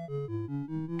hallway.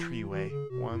 three-way.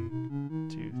 1,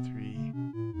 2, 3,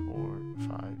 4,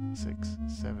 5, 6,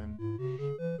 7,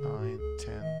 9,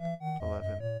 10,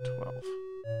 11, 12.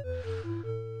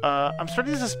 I'm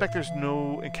starting to suspect there's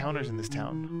no encounters in this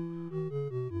town.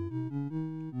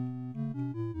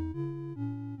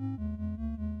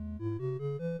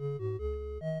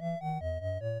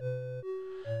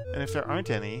 And if there aren't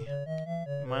any,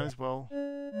 might as well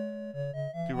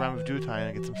do Rhyme of Duotine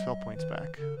and get some spell points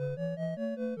back.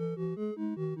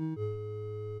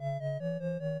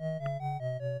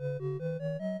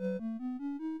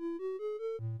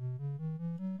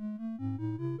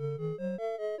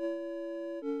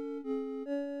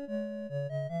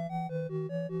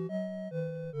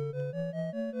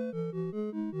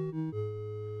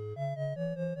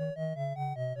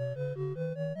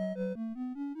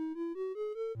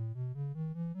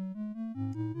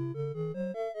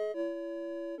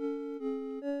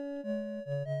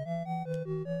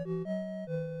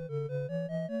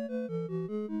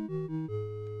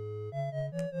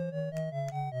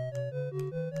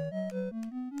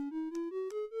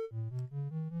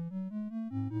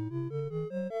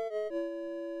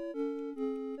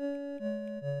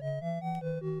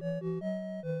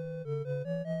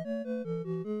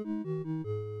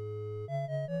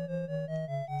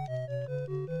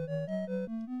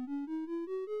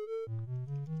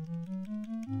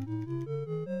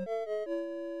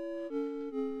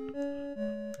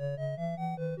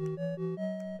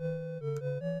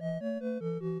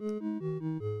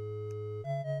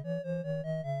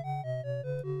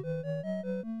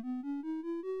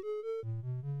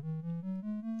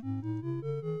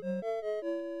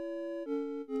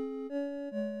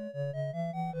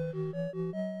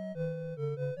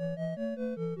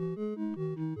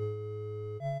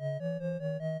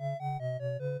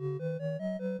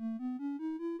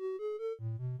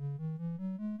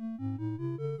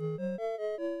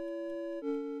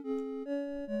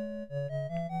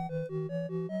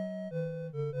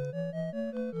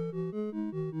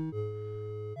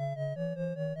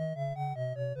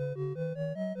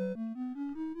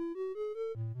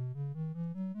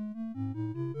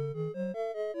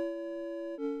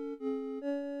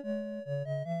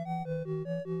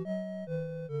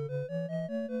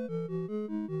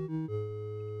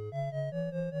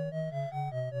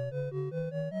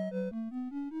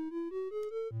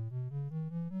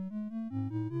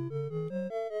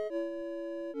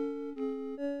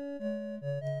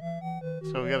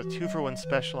 So we got a 2-for-1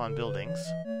 special on buildings.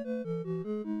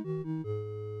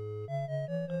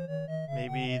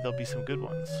 Maybe there'll be some good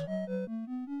ones.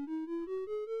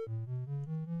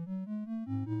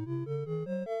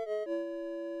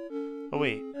 Oh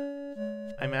wait,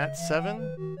 I'm at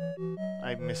 7?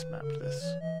 I mismapped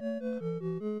this.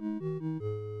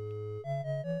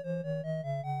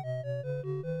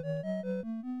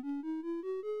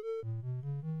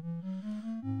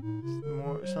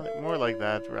 Something more like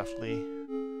that, roughly.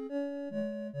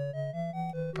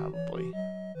 Probably.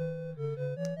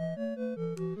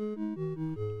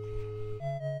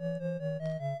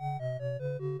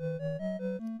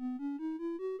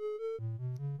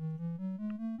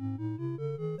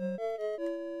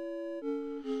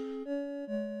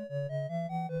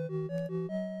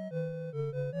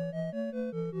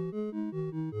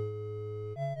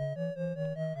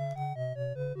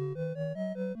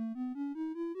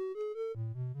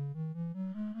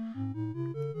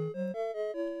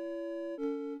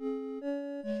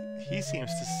 He seems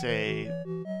to say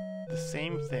the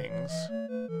same things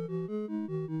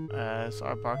as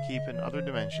our barkeep in other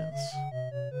dimensions.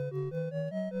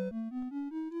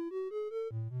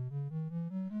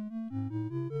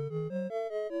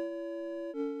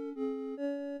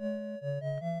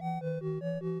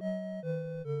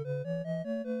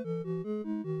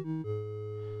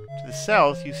 To the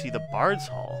south, you see the Bard's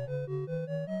Hall.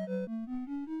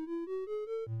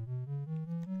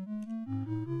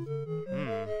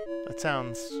 That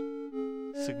sounds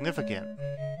significant.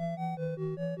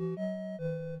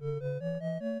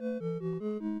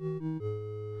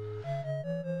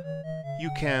 You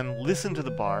can listen to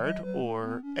the Bard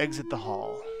or exit the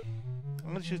hall.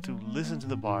 I'm going to choose to listen to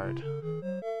the Bard.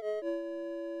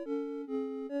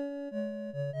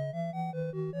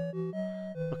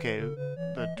 Okay,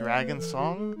 the dragon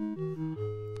song?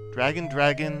 Dragon,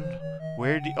 dragon,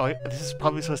 where do you... Oh, this is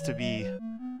probably supposed to be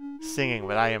singing,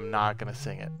 but I am not going to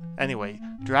sing it. Anyway,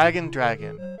 dragon,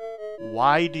 dragon,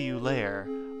 why do you lair?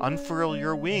 Unfurl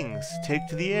your wings, take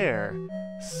to the air.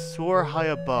 Soar high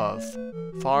above,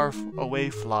 far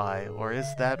away fly, or is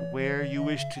that where you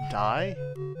wish to die?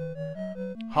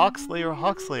 Hawkslayer,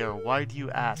 Hawkslayer, why do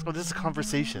you ask? Oh, this is a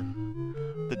conversation.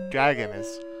 The dragon is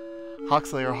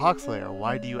Hawkslayer, Hawkslayer,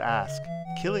 why do you ask?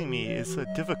 Killing me is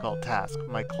a difficult task.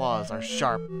 My claws are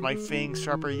sharp, my fangs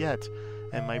sharper yet,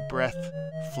 and my breath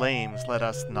flames let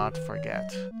us not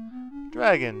forget.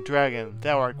 Dragon, dragon,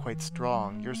 thou art quite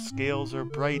strong. Your scales are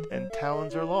bright and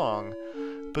talons are long.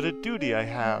 But a duty I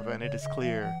have, and it is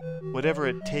clear. Whatever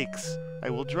it takes, I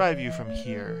will drive you from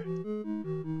here.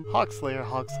 Hawkslayer,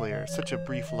 Hawkslayer, such a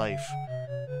brief life.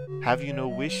 Have you no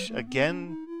wish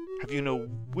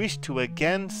to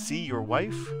again see your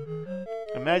wife?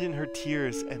 Imagine her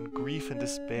tears and grief and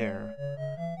despair.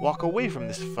 Walk away from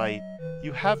this fight.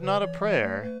 You have not a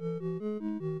prayer.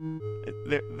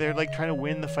 They're like trying to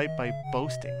win the fight by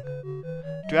boasting.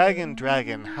 Dragon,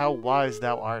 dragon, how wise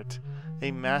thou art,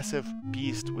 a massive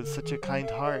beast with such a kind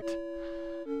heart.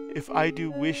 If I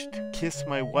do wish to kiss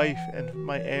my wife and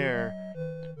my heir,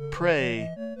 pray,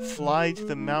 fly to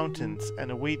the mountains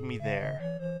and await me there.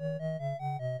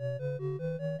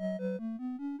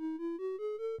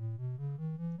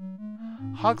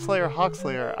 Hawkslayer,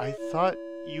 Hawkslayer, I thought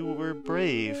you were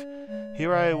brave.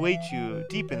 Here I await you,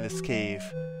 deep in this cave.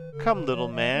 Come, little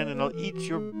man, and I'll eat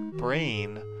your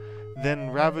brain,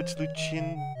 then ravage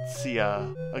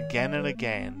Lucencia again and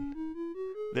again.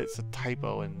 That's a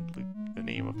typo in the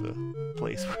name of the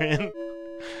place we're in.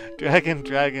 Dragon,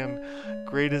 dragon,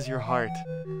 great is your heart,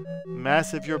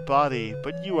 massive your body,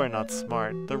 but you are not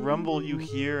smart. The rumble you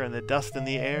hear and the dust in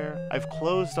the air, I've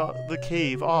closed the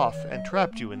cave off and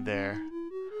trapped you in there.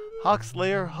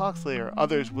 Hawkslayer, Hawkslayer,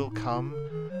 others will come.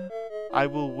 I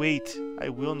will wait, I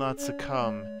will not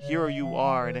succumb. Here you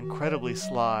are, and incredibly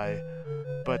sly,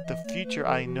 but the future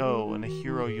I know, and a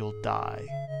hero you'll die.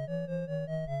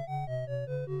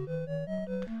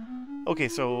 Okay,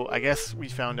 so I guess we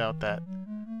found out that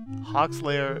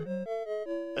Hawkslayer,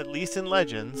 at least in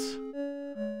Legends,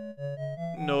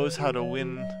 knows how to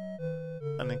win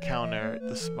an encounter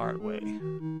the smart way.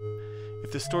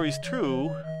 If the story's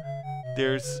true,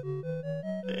 there's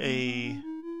a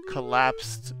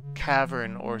collapsed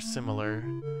cavern or similar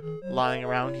lying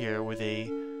around here with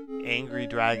a angry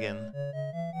dragon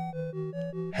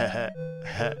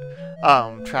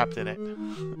trapped in it.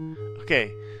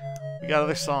 Okay, we got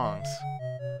other songs.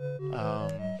 So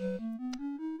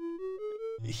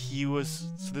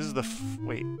this is the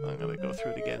wait, I'm gonna go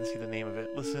through it again and see the name of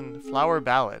it. Listen, Flower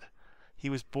Ballad. He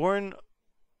was born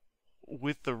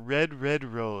with the red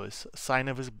rose, sign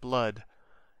of his blood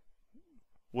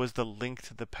was the link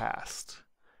to the past.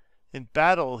 In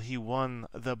battle he won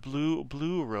the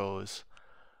blue rose,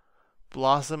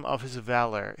 blossom of his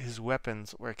valor, his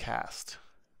weapons were cast.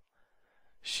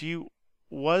 She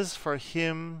was for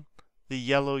him the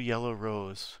yellow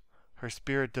rose, her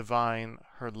spirit divine,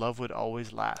 her love would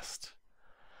always last.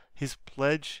 His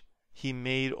pledge he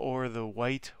made o'er the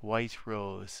white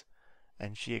rose,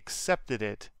 and she accepted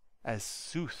it as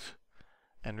sooth,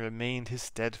 and remained his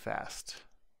steadfast.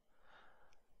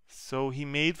 So he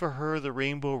made for her the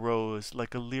rainbow rose,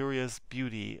 like Illyria's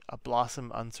beauty, a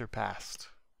blossom unsurpassed.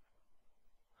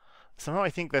 Somehow I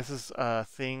think this is a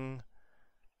thing.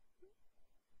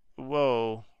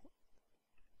 Whoa.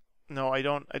 No, I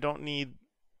don't need.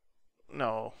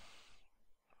 No.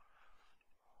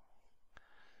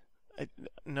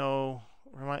 No.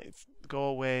 Go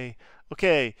away.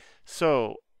 Okay,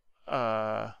 so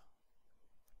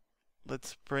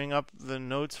let's bring up the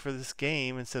notes for this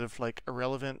game instead of like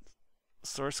irrelevant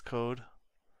source code.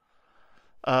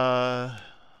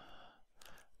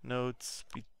 Notes,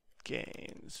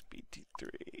 games, BT3.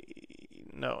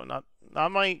 No, not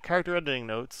my character editing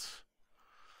notes.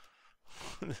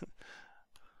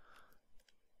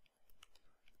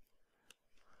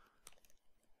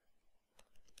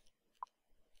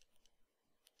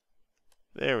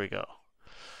 There we go.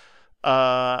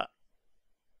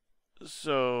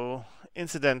 So,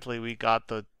 incidentally, we got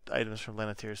the items from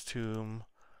Lennetir's tomb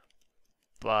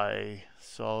by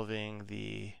solving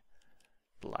the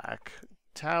Black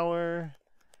Tower,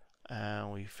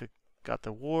 and we got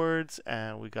the wards,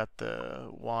 and we got the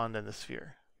wand and the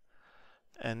sphere.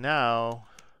 And now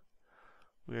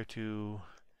we are to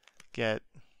get.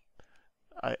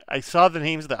 I saw the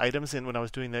names of the items in when I was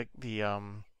doing the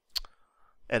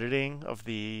editing of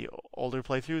the older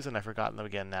playthroughs, and I've forgotten them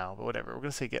again now, but whatever. We're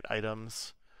going to say get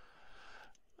items.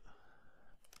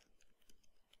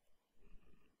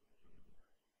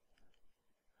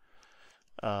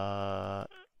 And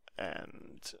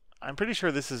I'm pretty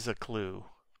sure this is a clue.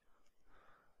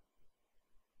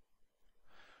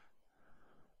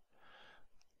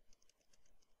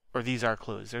 Or these are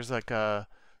clues. There's like a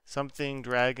something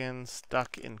dragon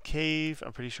stuck in cave.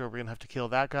 I'm pretty sure we're going to have to kill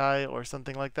that guy or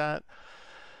something like that.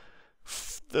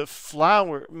 The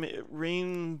flower,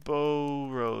 rainbow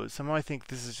rose. Somehow I think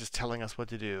this is just telling us what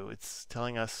to do. It's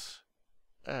telling us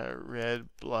red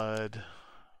blood.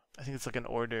 I think it's like an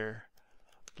order.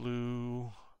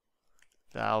 Blue,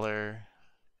 valor,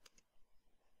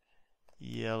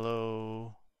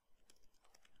 yellow.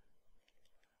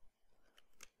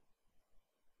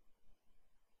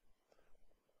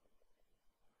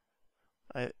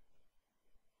 I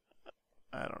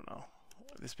don't know.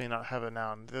 This may not have a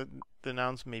noun. The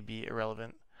nouns may be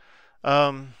irrelevant.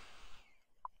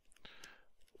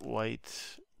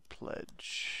 White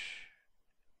pledge.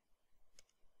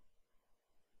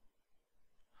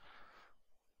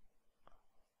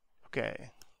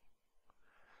 Okay.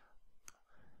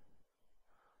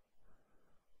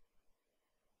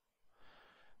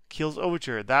 Keel's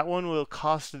Overture. That one will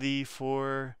cost thee,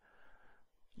 for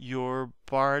your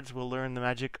bards will learn the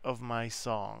magic of my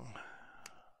song.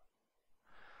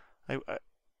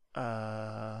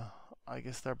 I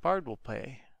guess their bard will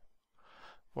pay.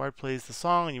 Bard plays the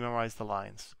song and you memorize the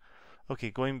lines. Okay,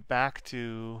 going back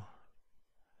to...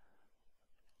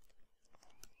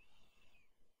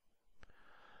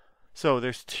 So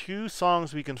there's 2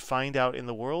 songs we can find out in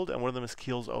the world, and one of them is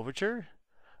Keel's Overture,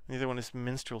 and the other one is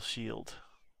Minstrel Shield.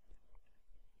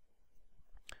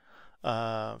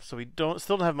 So we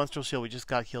still don't have Minstrel Shield, we just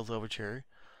got Keel's Overture.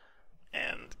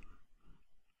 And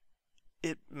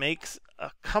it makes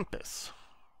a compass.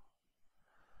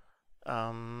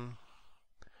 That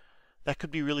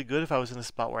could be really good if I was in a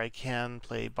spot where I can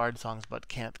play bard songs but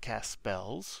can't cast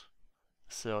spells.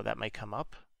 So that might come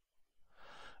up.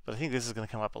 But I think this is going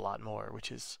to come up a lot more,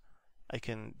 which is I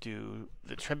can do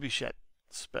the trebuchet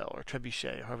spell, or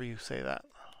trebuchet, however you say that.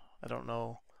 I don't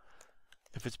know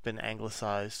if it's been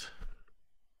anglicized.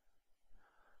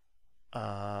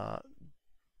 That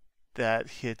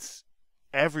hits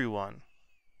everyone.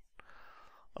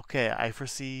 Okay, I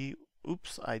foresee...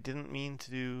 Oops, I didn't mean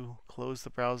to close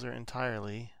the browser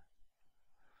entirely.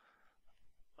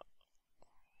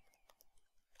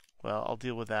 Well, I'll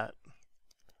deal with that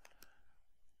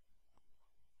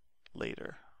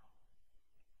later.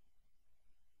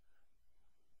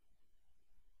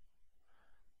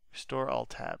 Restore all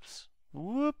tabs.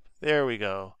 Whoop, there we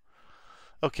go.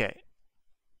 Okay.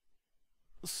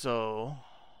 So...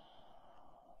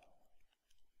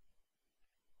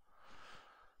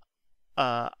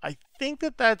 I think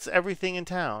that's everything in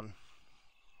town.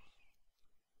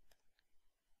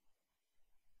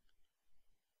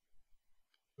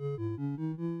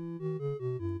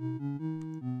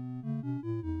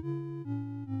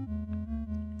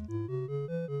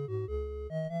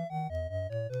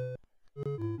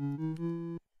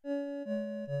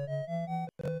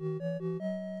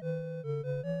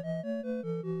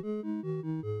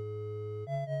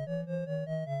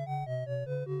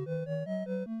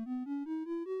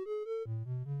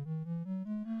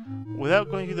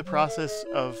 Without going through the process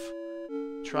of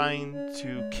trying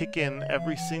to kick in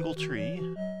every single tree,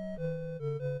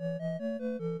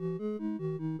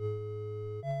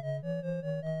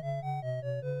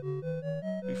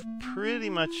 we've pretty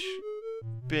much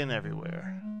been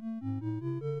everywhere.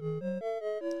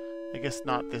 I guess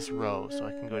not this row, so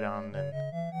I can go down and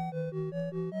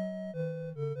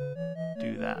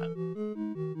do that.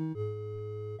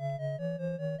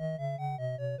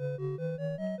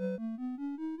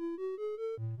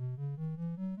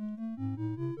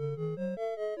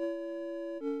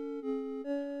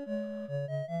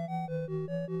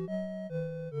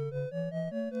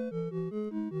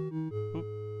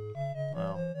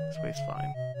 This way's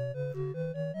fine.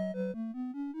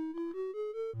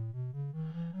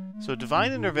 So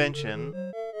Divine Intervention,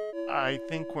 I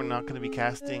think we're not going to be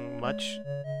casting much.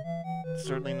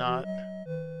 Certainly not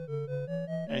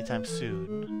anytime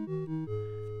soon.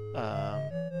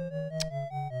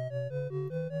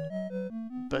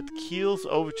 But Keel's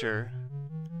Overture,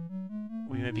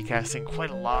 we may be casting quite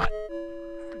a lot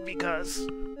because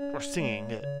we're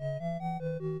singing it.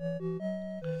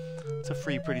 It's a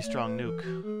free, pretty strong nuke.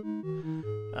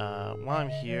 While I'm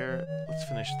here, let's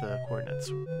finish the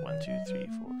coordinates. 1, 2, 3,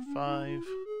 4, 5,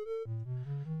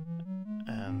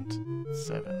 and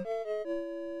 7.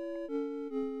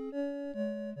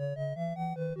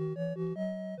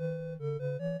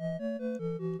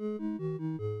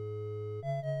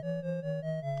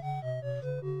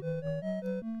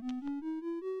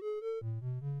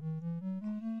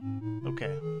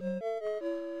 Okay.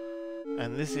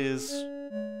 And this is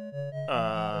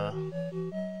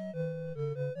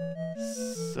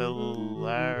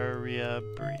Celaria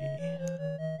Bree.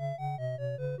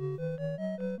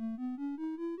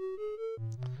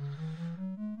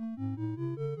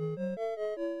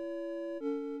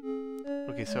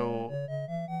 Okay, so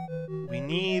we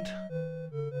need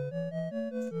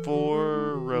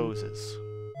 4 roses.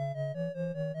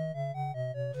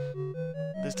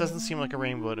 This doesn't seem like a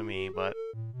rainbow to me, but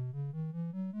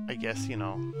I guess, you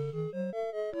know.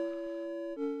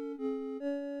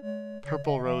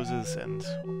 Purple roses and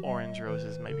orange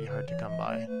roses might be hard to come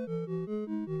by.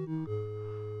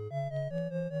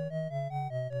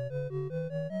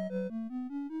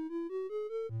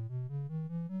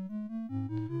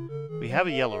 We have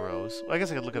a yellow rose. Well, I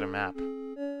guess I could look at a map.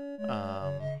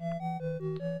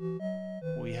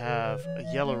 We have a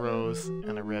yellow rose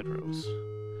and a red rose.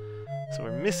 So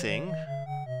we're missing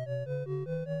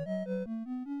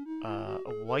a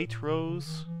white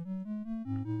rose.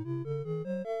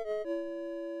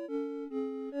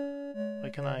 Why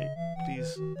can I...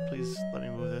 Please let me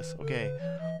move this. Okay,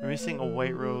 we're missing a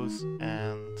white rose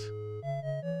and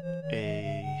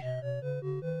a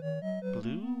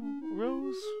blue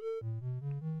rose?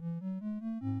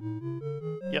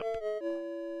 Yep.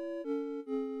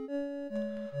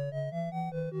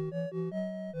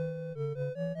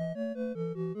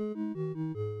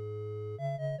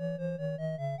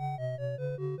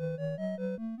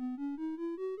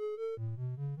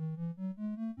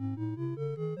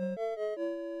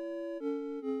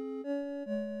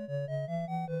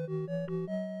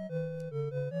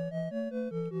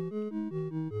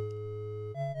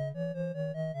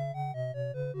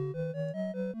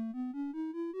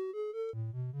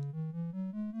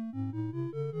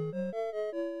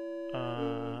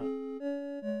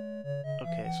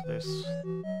 Okay, so there's...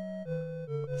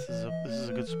 This is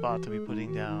a good spot to be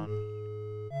putting down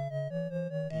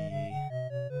the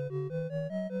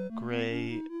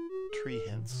gray tree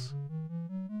hints.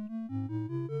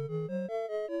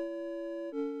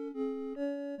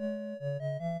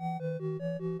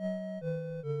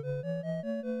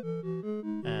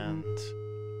 And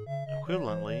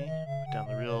equivalently, put down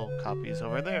the real copies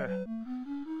over there.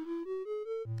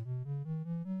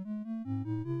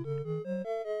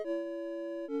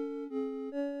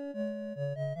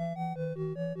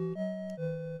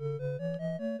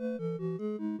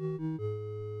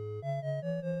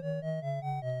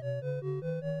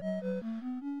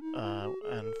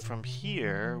 And from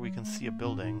here, we can see a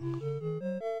building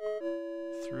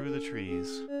through the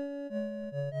trees.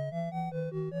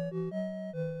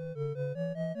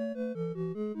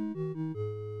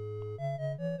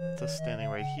 It's us standing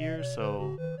right here,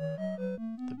 so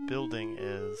the building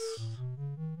is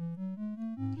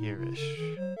here-ish.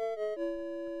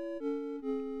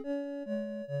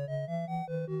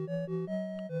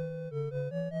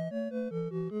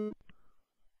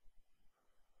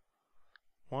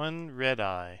 One red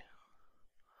eye.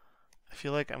 I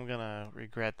feel like I'm gonna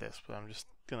regret this, but I'm just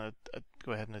gonna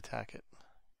go ahead and attack it.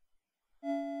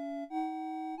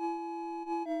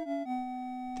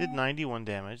 Did 91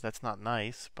 damage. That's not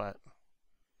nice, but...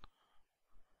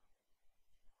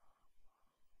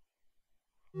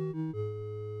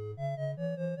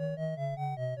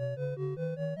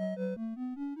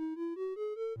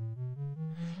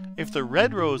 If the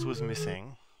red rose was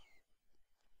missing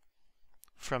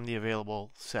from the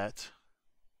available set,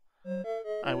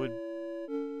 I would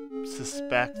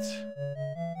suspect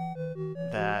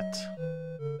that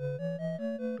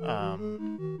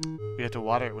we have to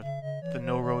water it with the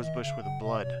no rose bush with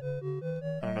blood.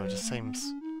 I don't know, it just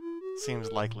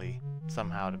seems likely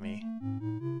somehow to me.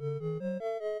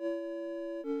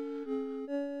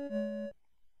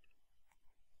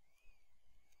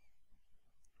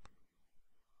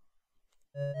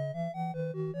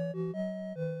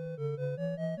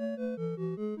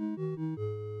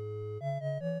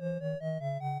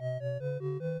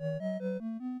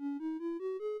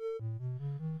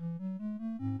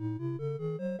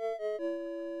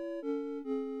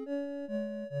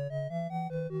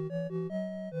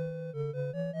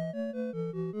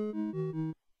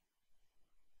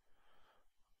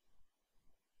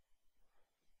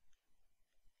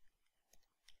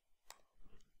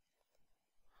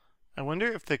 I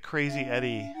wonder if the Crazy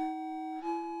Eddie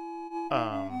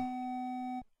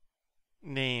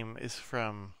name is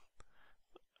from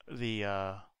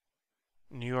the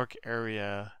New York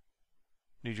area,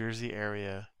 New Jersey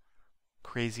area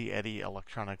Crazy Eddie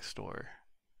electronics store.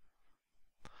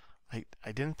 I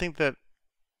didn't think that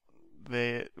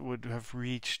they would have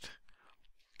reached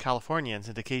California in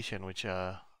syndication, which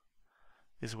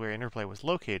is where Interplay was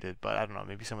located, but I don't know,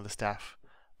 maybe some of the staff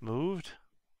moved?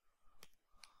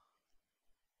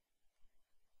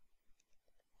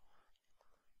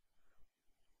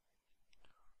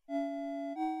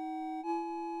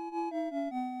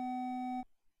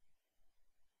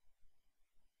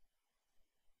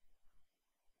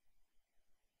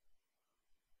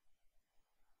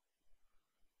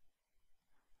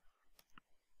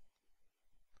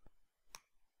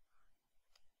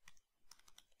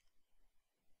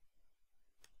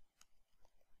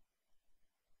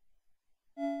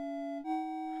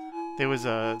 there was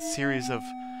a series of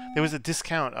there was a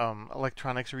discount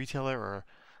electronics retailer or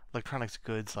electronics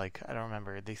goods, like I don't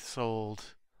remember. They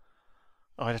sold,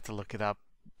 oh, I'd have to look it up.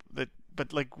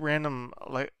 But like random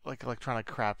like electronic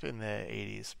crap in the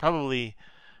 80s. Probably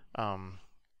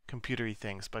computery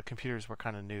things, but computers were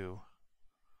kind of new.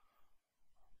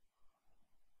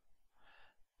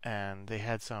 And they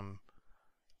had some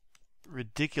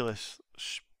ridiculous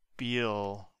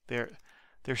spiel. Their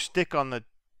stick on the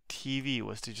TV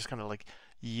was to just kind of like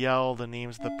yell the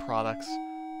names of the products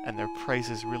and their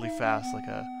prices really fast, like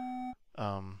a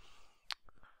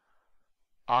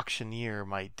auctioneer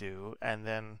might do, and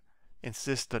then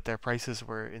insist that their prices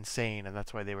were insane, and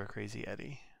that's why they were Crazy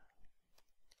Eddie.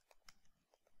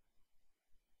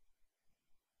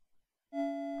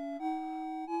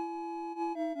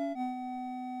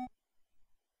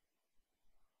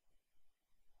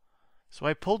 So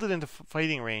I pulled it into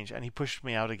fighting range, and he pushed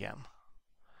me out again.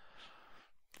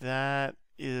 That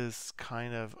is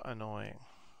kind of annoying.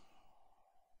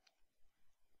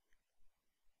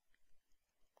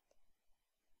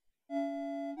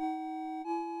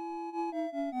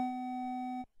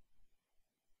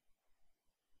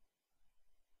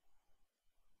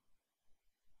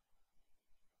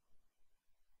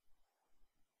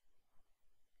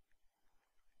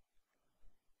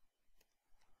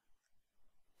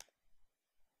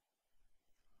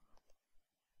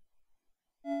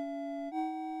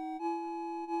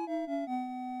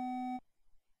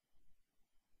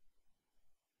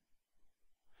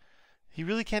 He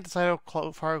really can't decide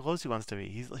how far close he wants to be.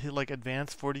 He'll like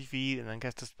advance 40 feet and then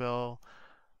cast a spell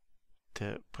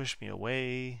to push me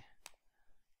away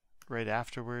right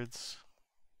afterwards.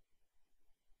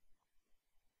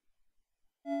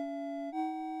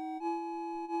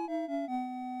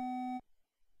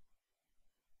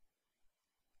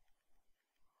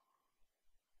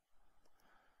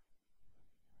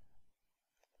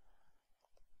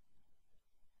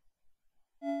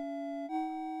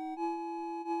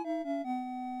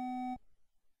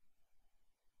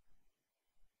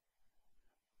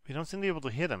 We don't seem to be able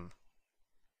to hit him.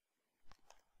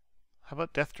 How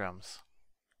about death drums?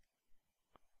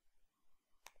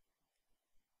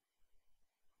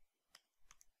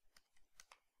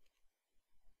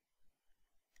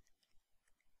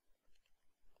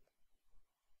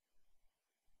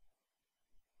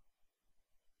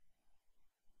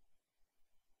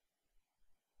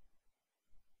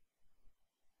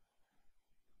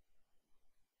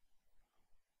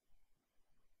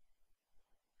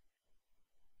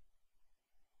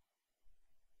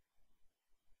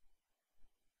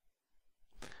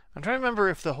 I'm trying to remember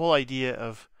if the whole idea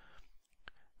of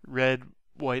red,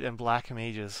 white, and black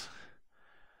mages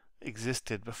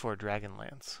existed before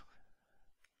Dragonlance.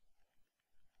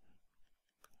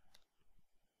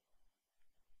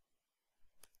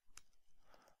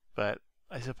 But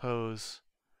I suppose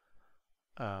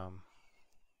Dragonlance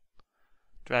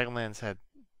had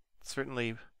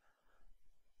certainly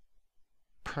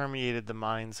permeated the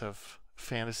minds of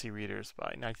fantasy readers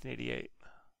by 1988.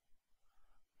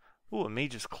 Ooh, a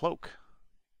mage's cloak.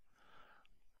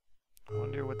 I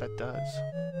wonder what that does.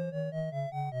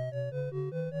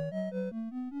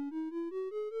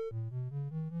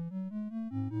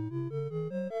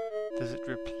 Does it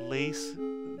replace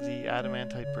the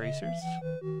adamantite bracers?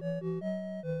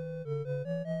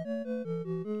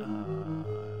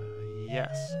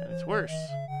 Yes, and it's worse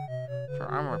for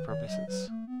armor purposes.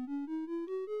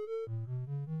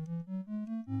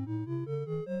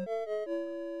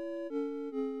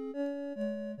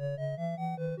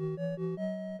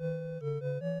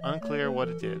 Unclear what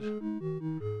it did.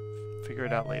 Figure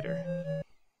it out later.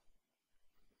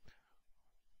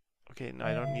 Okay, no,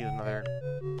 I don't need another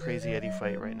Crazy Eddie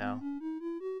fight right now.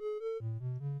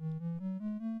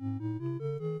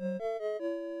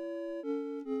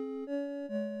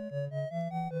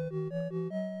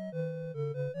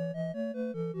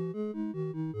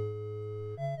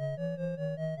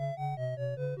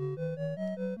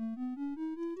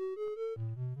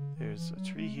 There's a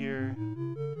tree here.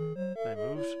 I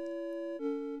moved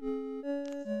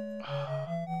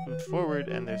forward,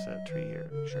 and there's a tree here.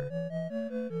 Sure.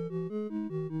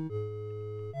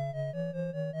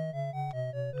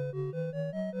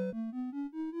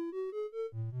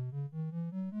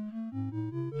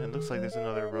 And it looks like there's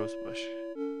another rose bush,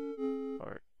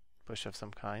 or bush of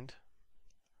some kind.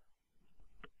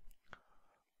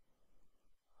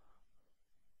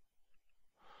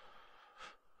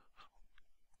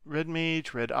 Red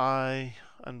mage, red eye,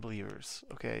 unbelievers.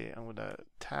 Okay, I'm gonna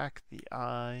attack the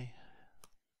eye.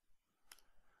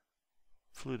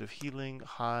 Fluid of healing,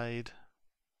 hide.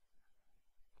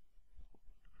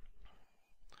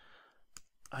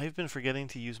 I've been forgetting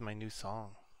to use my new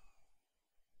song.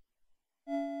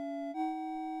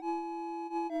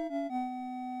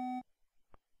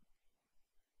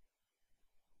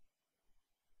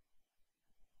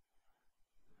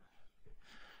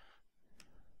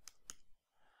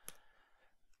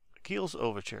 Keel's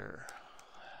Overture.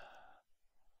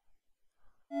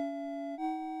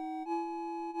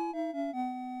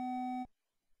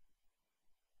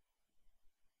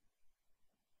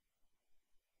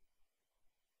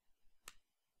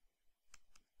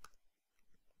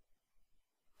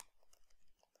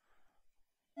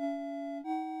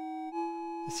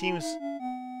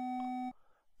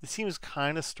 It seems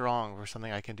kind of strong for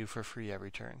something I can do for free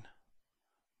every turn.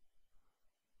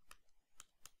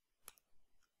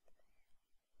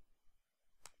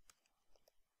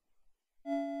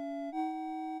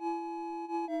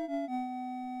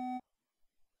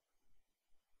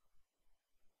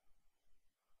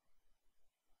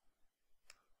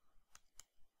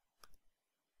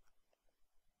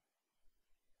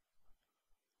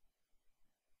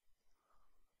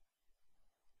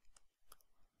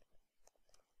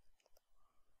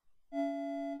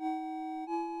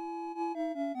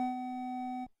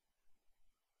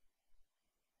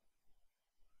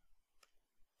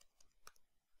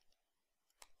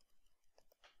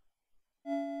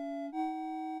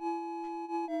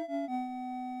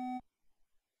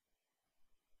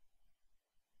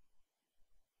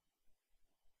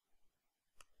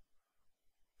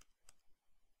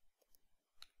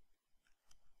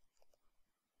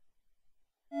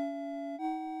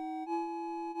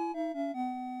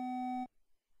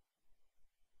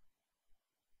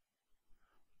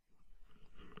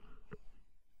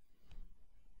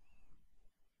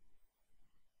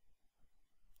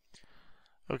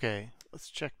 Okay, let's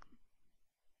check.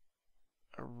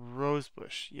 A rose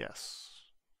bush, yes.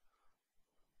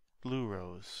 Blue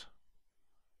rose.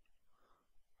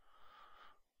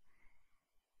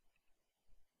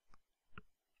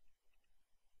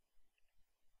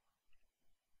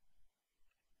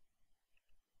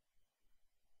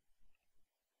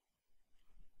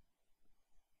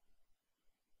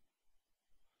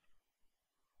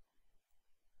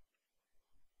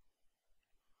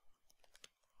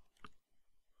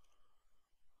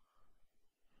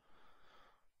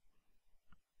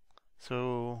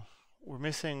 So we're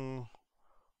missing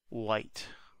white.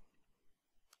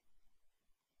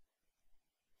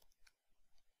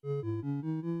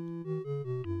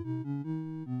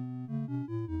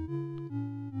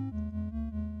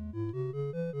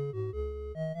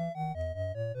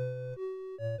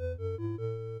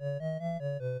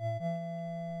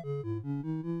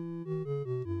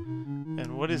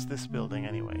 And what is this building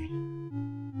anyway?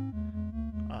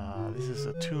 This is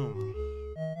a tomb.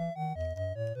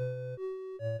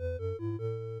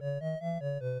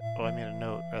 Oh, I made a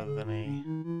note rather than a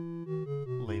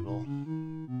label.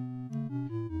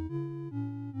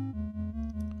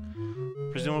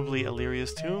 Presumably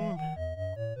Illyria's tomb.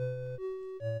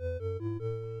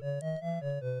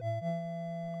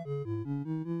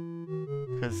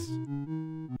 Because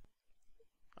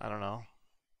I don't know.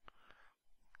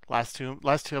 Last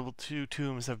two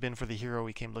tombs have been for the hero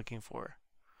we came looking for.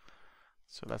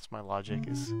 So that's my logic,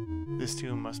 is this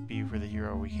tomb must be for the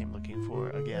hero we came looking for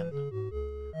again.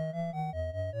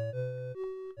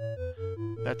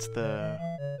 That's the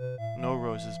no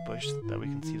roses bush that we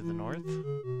can see to the north.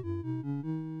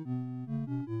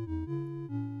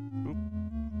 Oop.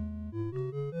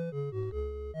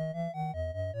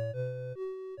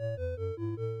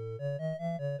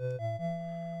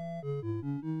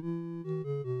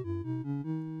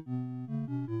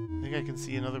 I think I can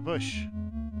see another bush.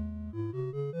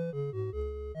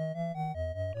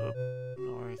 Up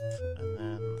north, and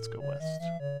then let's go west.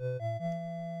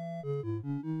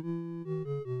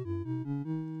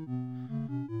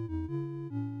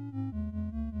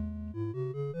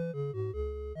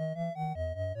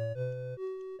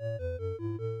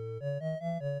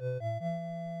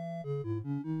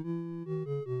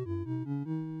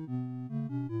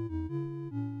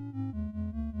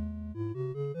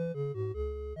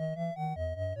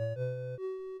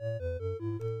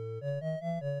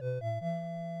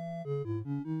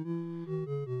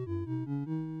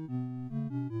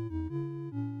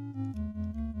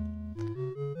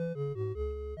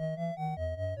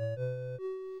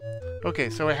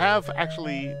 Okay, so I have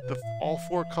actually all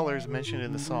four colors mentioned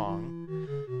in the song,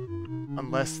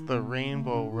 unless the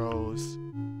rainbow rose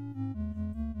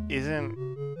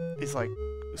is like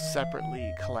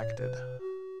separately collected.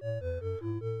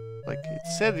 Like it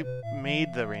said it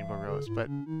made the rainbow rose, but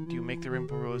do you make the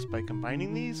rainbow rose by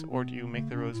combining these, or do you make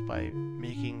the rose by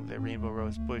making the rainbow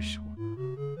rose bush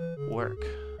work.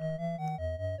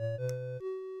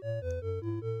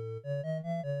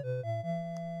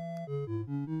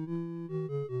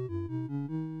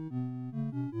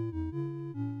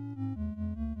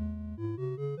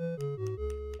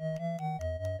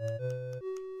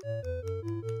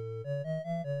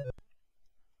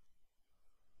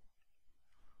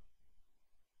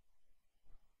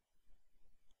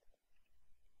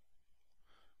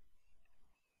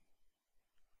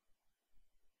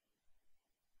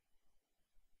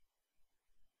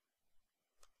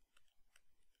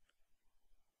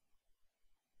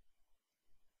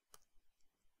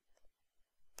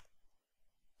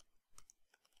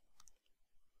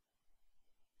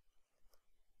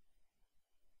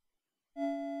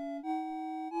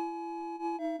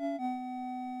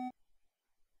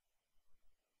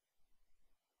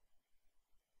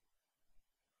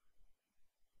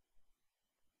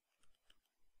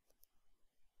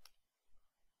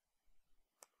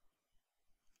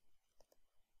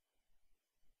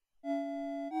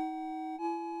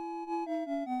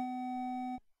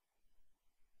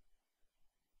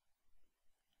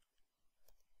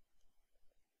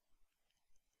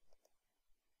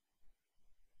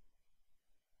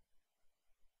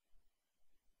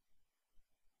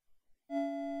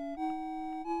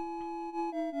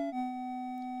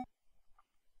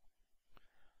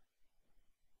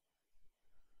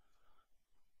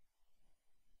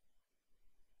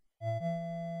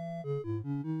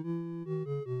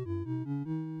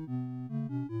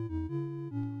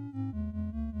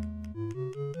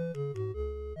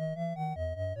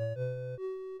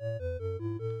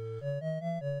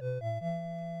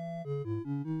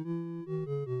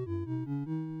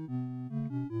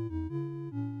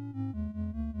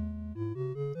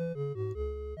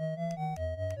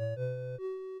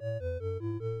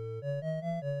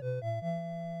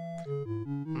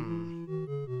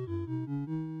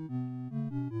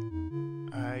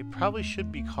 I probably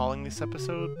should be calling this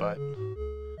episode, but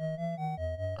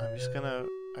I'm just gonna...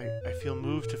 I feel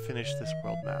moved to finish this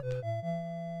world map.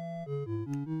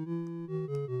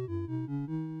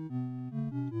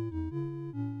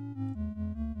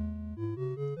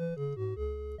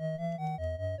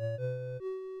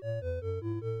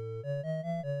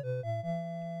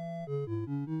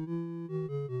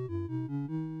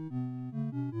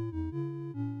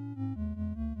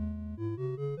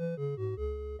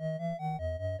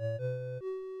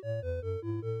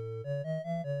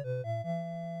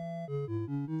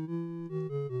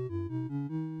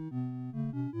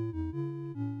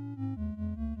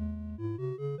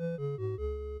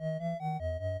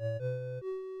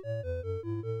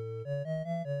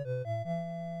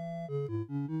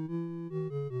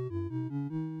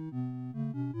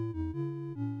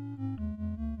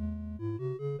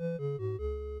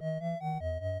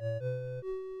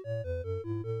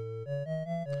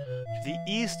 To the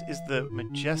east is the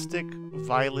majestic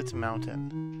Violet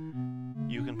Mountain.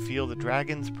 You can feel the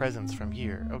dragon's presence from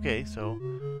here. Okay, so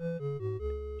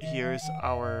here's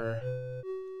our...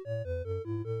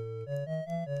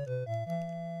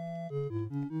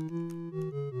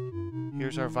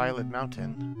 Here's our Violet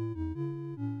Mountain.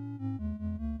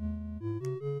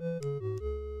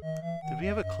 Did we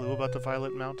have a clue about the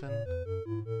Violet Mountain?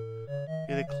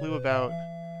 We had a clue about...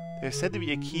 There's said to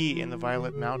be a key in the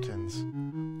Violet Mountains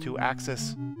to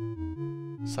access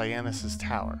Cyanus'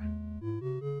 tower.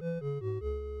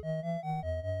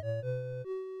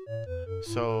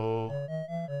 So,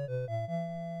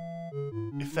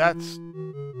 if that's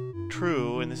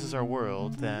true, and this is our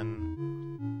world,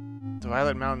 then the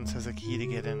Violet Mountains has a key to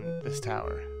get in this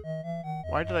tower.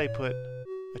 Why did I put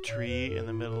a tree in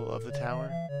the middle of the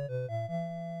tower?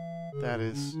 That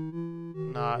is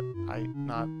not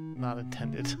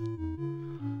intended.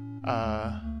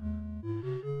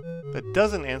 That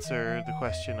doesn't answer the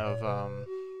question of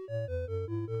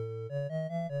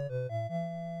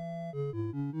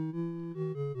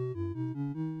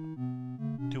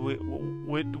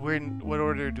what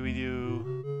order do we do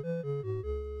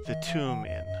the tomb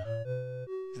in?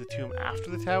 Is the tomb after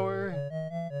the tower?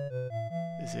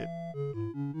 Is it...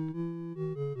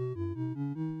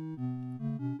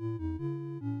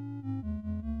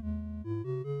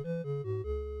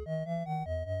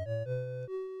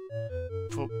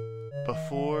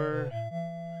 before...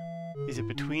 Is it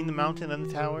between the mountain and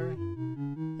the tower?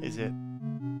 Is it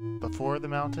before the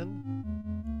mountain?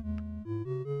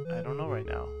 I don't know right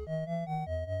now.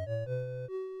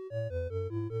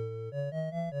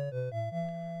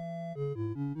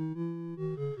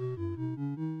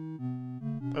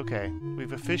 Okay,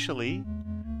 we've officially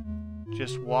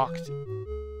just walked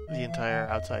the entire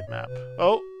outside map.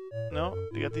 Oh! No,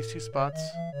 we got these two spots.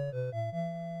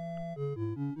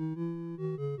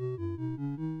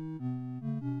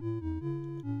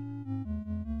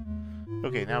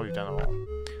 Okay, now we've done them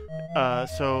all.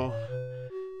 So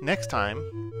next time,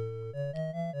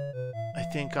 I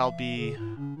think I'll be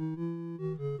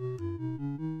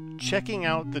checking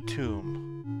out the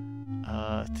tomb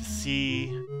to see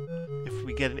if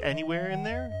we get anywhere in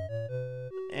there,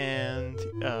 and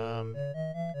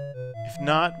if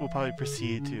not, we'll probably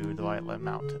proceed to the Violet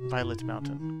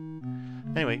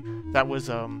Mountain. Anyway, that was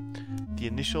the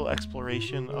initial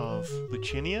exploration of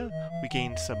Lucencia. We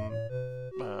gained some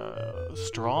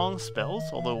strong spells,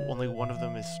 although only one of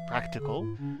them is practical,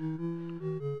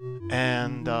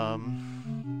 and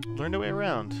learned our way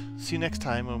around. See you next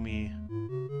time when we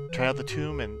try out the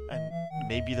tomb and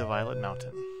maybe the Violet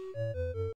Mountain.